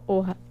 empleo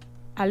o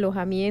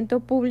alojamiento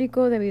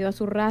público debido a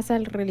su raza,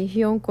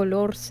 religión,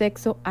 color,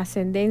 sexo,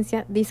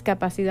 ascendencia,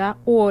 discapacidad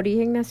u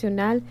origen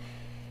nacional,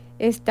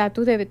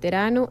 estatus de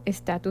veterano,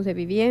 estatus de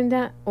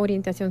vivienda,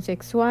 orientación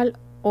sexual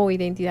o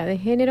identidad de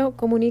género,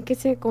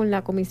 comuníquese con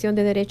la Comisión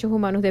de Derechos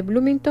Humanos de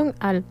Bloomington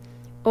al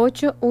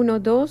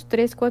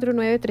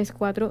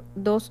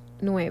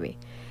 812-349-3429.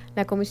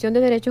 La Comisión de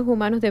Derechos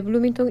Humanos de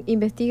Bloomington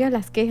investiga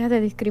las quejas de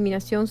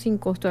discriminación sin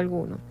costo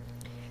alguno.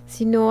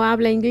 Si no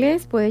habla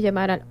inglés, puede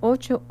llamar al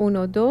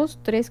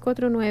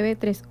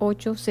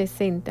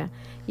 812-349-3860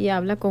 y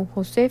habla con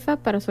Josefa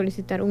para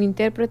solicitar un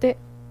intérprete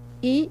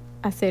y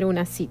hacer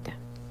una cita.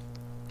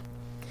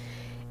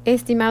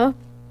 Estimados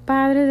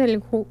padres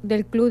del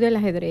Club del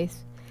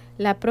Ajedrez,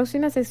 la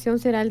próxima sesión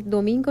será el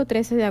domingo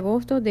 13 de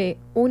agosto de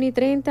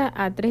 1:30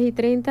 a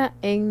 3:30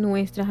 en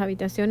nuestras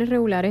habitaciones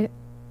regulares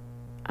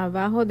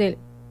abajo de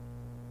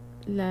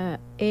la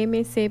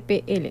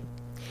MCPL.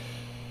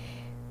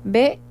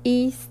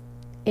 BISCC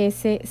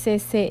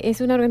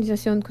es una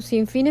organización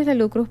sin fines de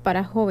lucro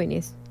para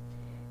jóvenes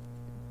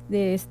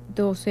de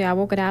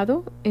 12º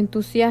grado,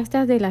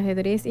 entusiastas del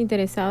ajedrez,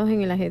 interesados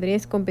en el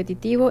ajedrez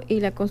competitivo y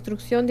la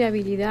construcción de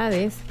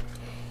habilidades,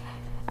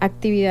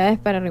 actividades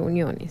para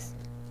reuniones.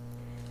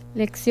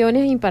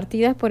 Lecciones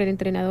impartidas por el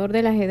entrenador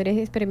del ajedrez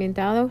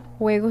experimentado,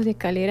 juegos de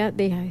escalera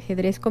de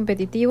ajedrez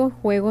competitivo,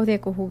 juegos de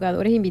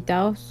cojugadores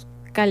invitados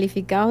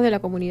calificados de la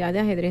comunidad de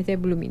ajedrez de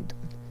Bloomington.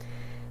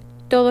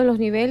 Todos los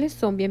niveles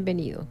son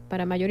bienvenidos.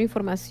 Para mayor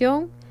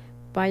información,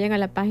 vayan a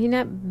la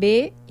página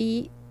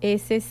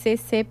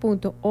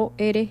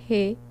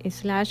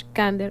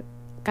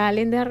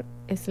biscc.org/calendar/.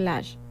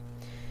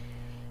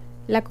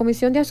 La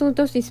Comisión de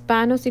Asuntos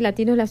Hispanos y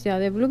Latinos de la ciudad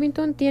de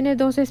Bloomington tiene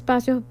 2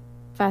 espacios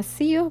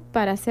vacíos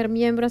para ser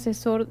miembro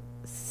asesor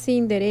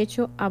sin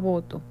derecho a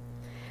voto.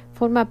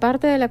 Forma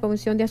parte de la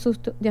Comisión de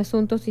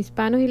Asuntos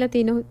Hispanos y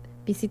Latinos.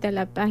 Visita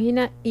la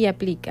página y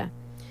aplica.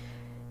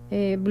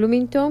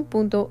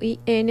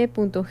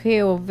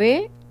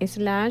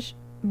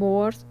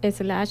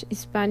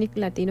 bloomington.in.gov/boards/Hispanic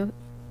Latino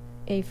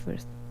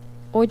AFIRS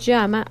o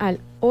llama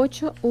al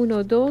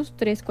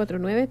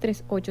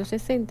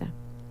 812-349-3860.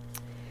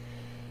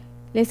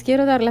 Les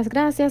quiero dar las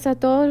gracias a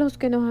todos los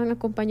que nos han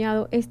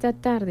acompañado esta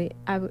tarde.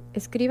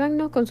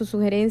 Escríbanos con sus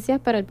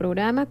sugerencias para el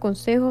programa,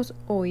 consejos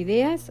o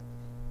ideas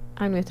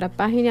a nuestra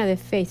página de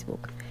Facebook.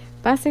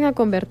 Pasen a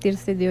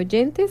convertirse de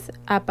oyentes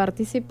a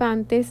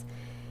participantes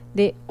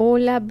de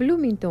Hola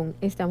Bloomington.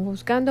 Estamos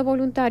buscando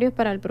voluntarios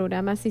para el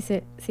programa. Si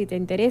te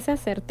interesa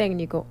ser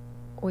técnico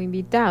o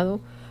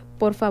invitado,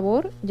 por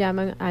favor,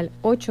 llaman al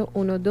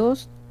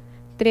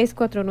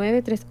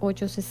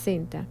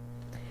 812-349-3860.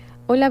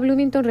 Hola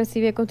Bloomington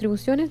recibe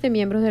contribuciones de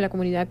miembros de la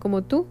comunidad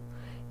como tú.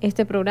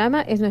 Este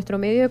programa es nuestro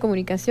medio de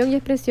comunicación y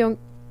expresión.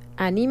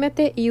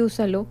 Anímate y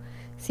úsalo.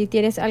 Si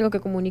tienes algo que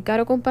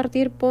comunicar o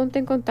compartir, ponte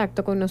en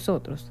contacto con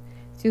nosotros.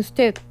 Si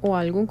usted o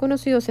algún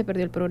conocido se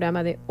perdió el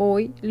programa de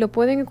hoy, lo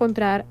pueden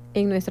encontrar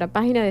en nuestra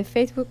página de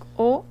Facebook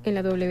o en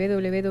la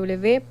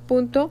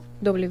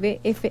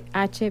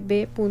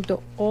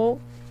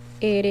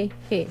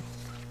www.wfhb.org.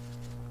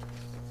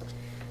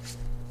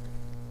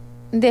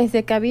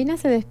 Desde cabina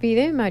se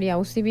despide María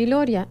Uzi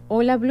Viloria.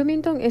 Hola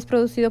Bloomington es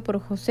producido por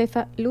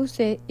Josefa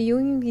Luce y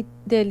un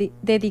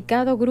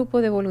dedicado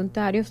grupo de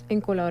voluntarios en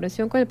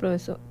colaboración con el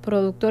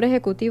productor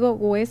ejecutivo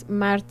Wes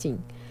Martin.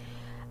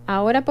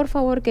 Ahora por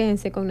favor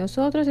quédense con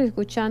nosotros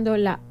escuchando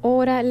La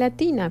Hora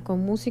Latina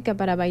con música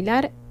para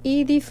bailar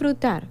y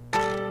disfrutar.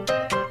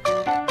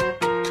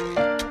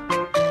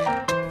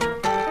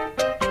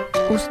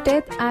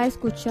 Usted ha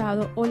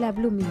escuchado Hola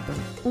Bloomington,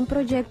 un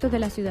proyecto de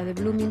la ciudad de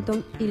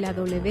Bloomington y la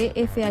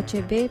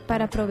WFHB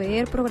para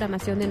proveer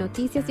programación de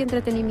noticias y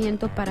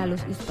entretenimiento para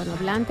los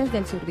hispanohablantes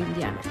del sur de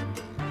Indiana.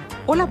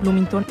 Hola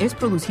Bloomington es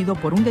producido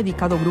por un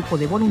dedicado grupo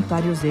de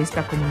voluntarios de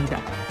esta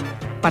comunidad.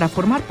 Para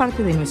formar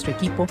parte de nuestro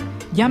equipo,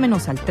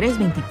 llámenos al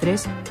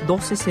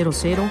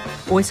 323-1200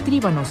 o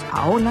escríbanos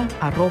a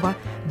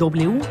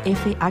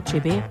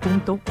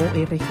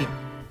hola@wfhb.org.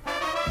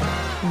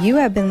 You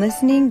have been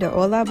listening to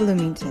Hola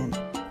Bloomington,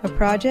 a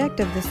project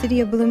of the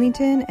City of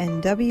Bloomington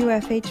and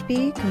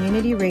WFHB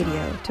Community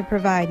Radio to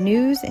provide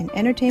news and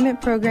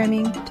entertainment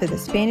programming to the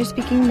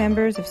Spanish-speaking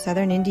members of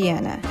Southern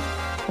Indiana.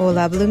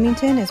 Hola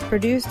Bloomington is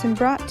produced and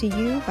brought to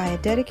you by a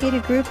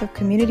dedicated group of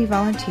community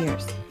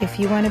volunteers. If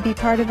you want to be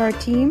part of our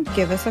team,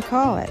 give us a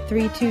call at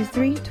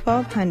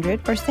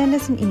 323-1200 or send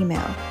us an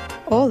email,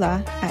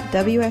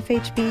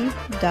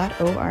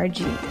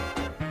 hola@wfhb.org.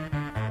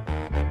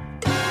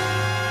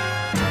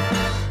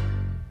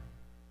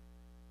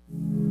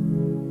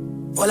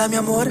 Hola mi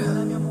amor,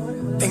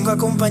 vengo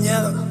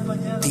acompañado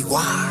de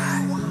igual.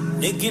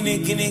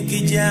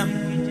 Nicky Jam.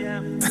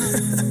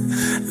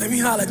 Let me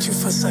holler at you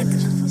for a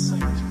second.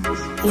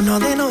 Uno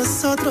de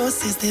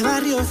nosotros es de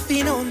barrio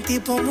fino, un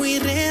tipo muy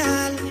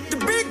real.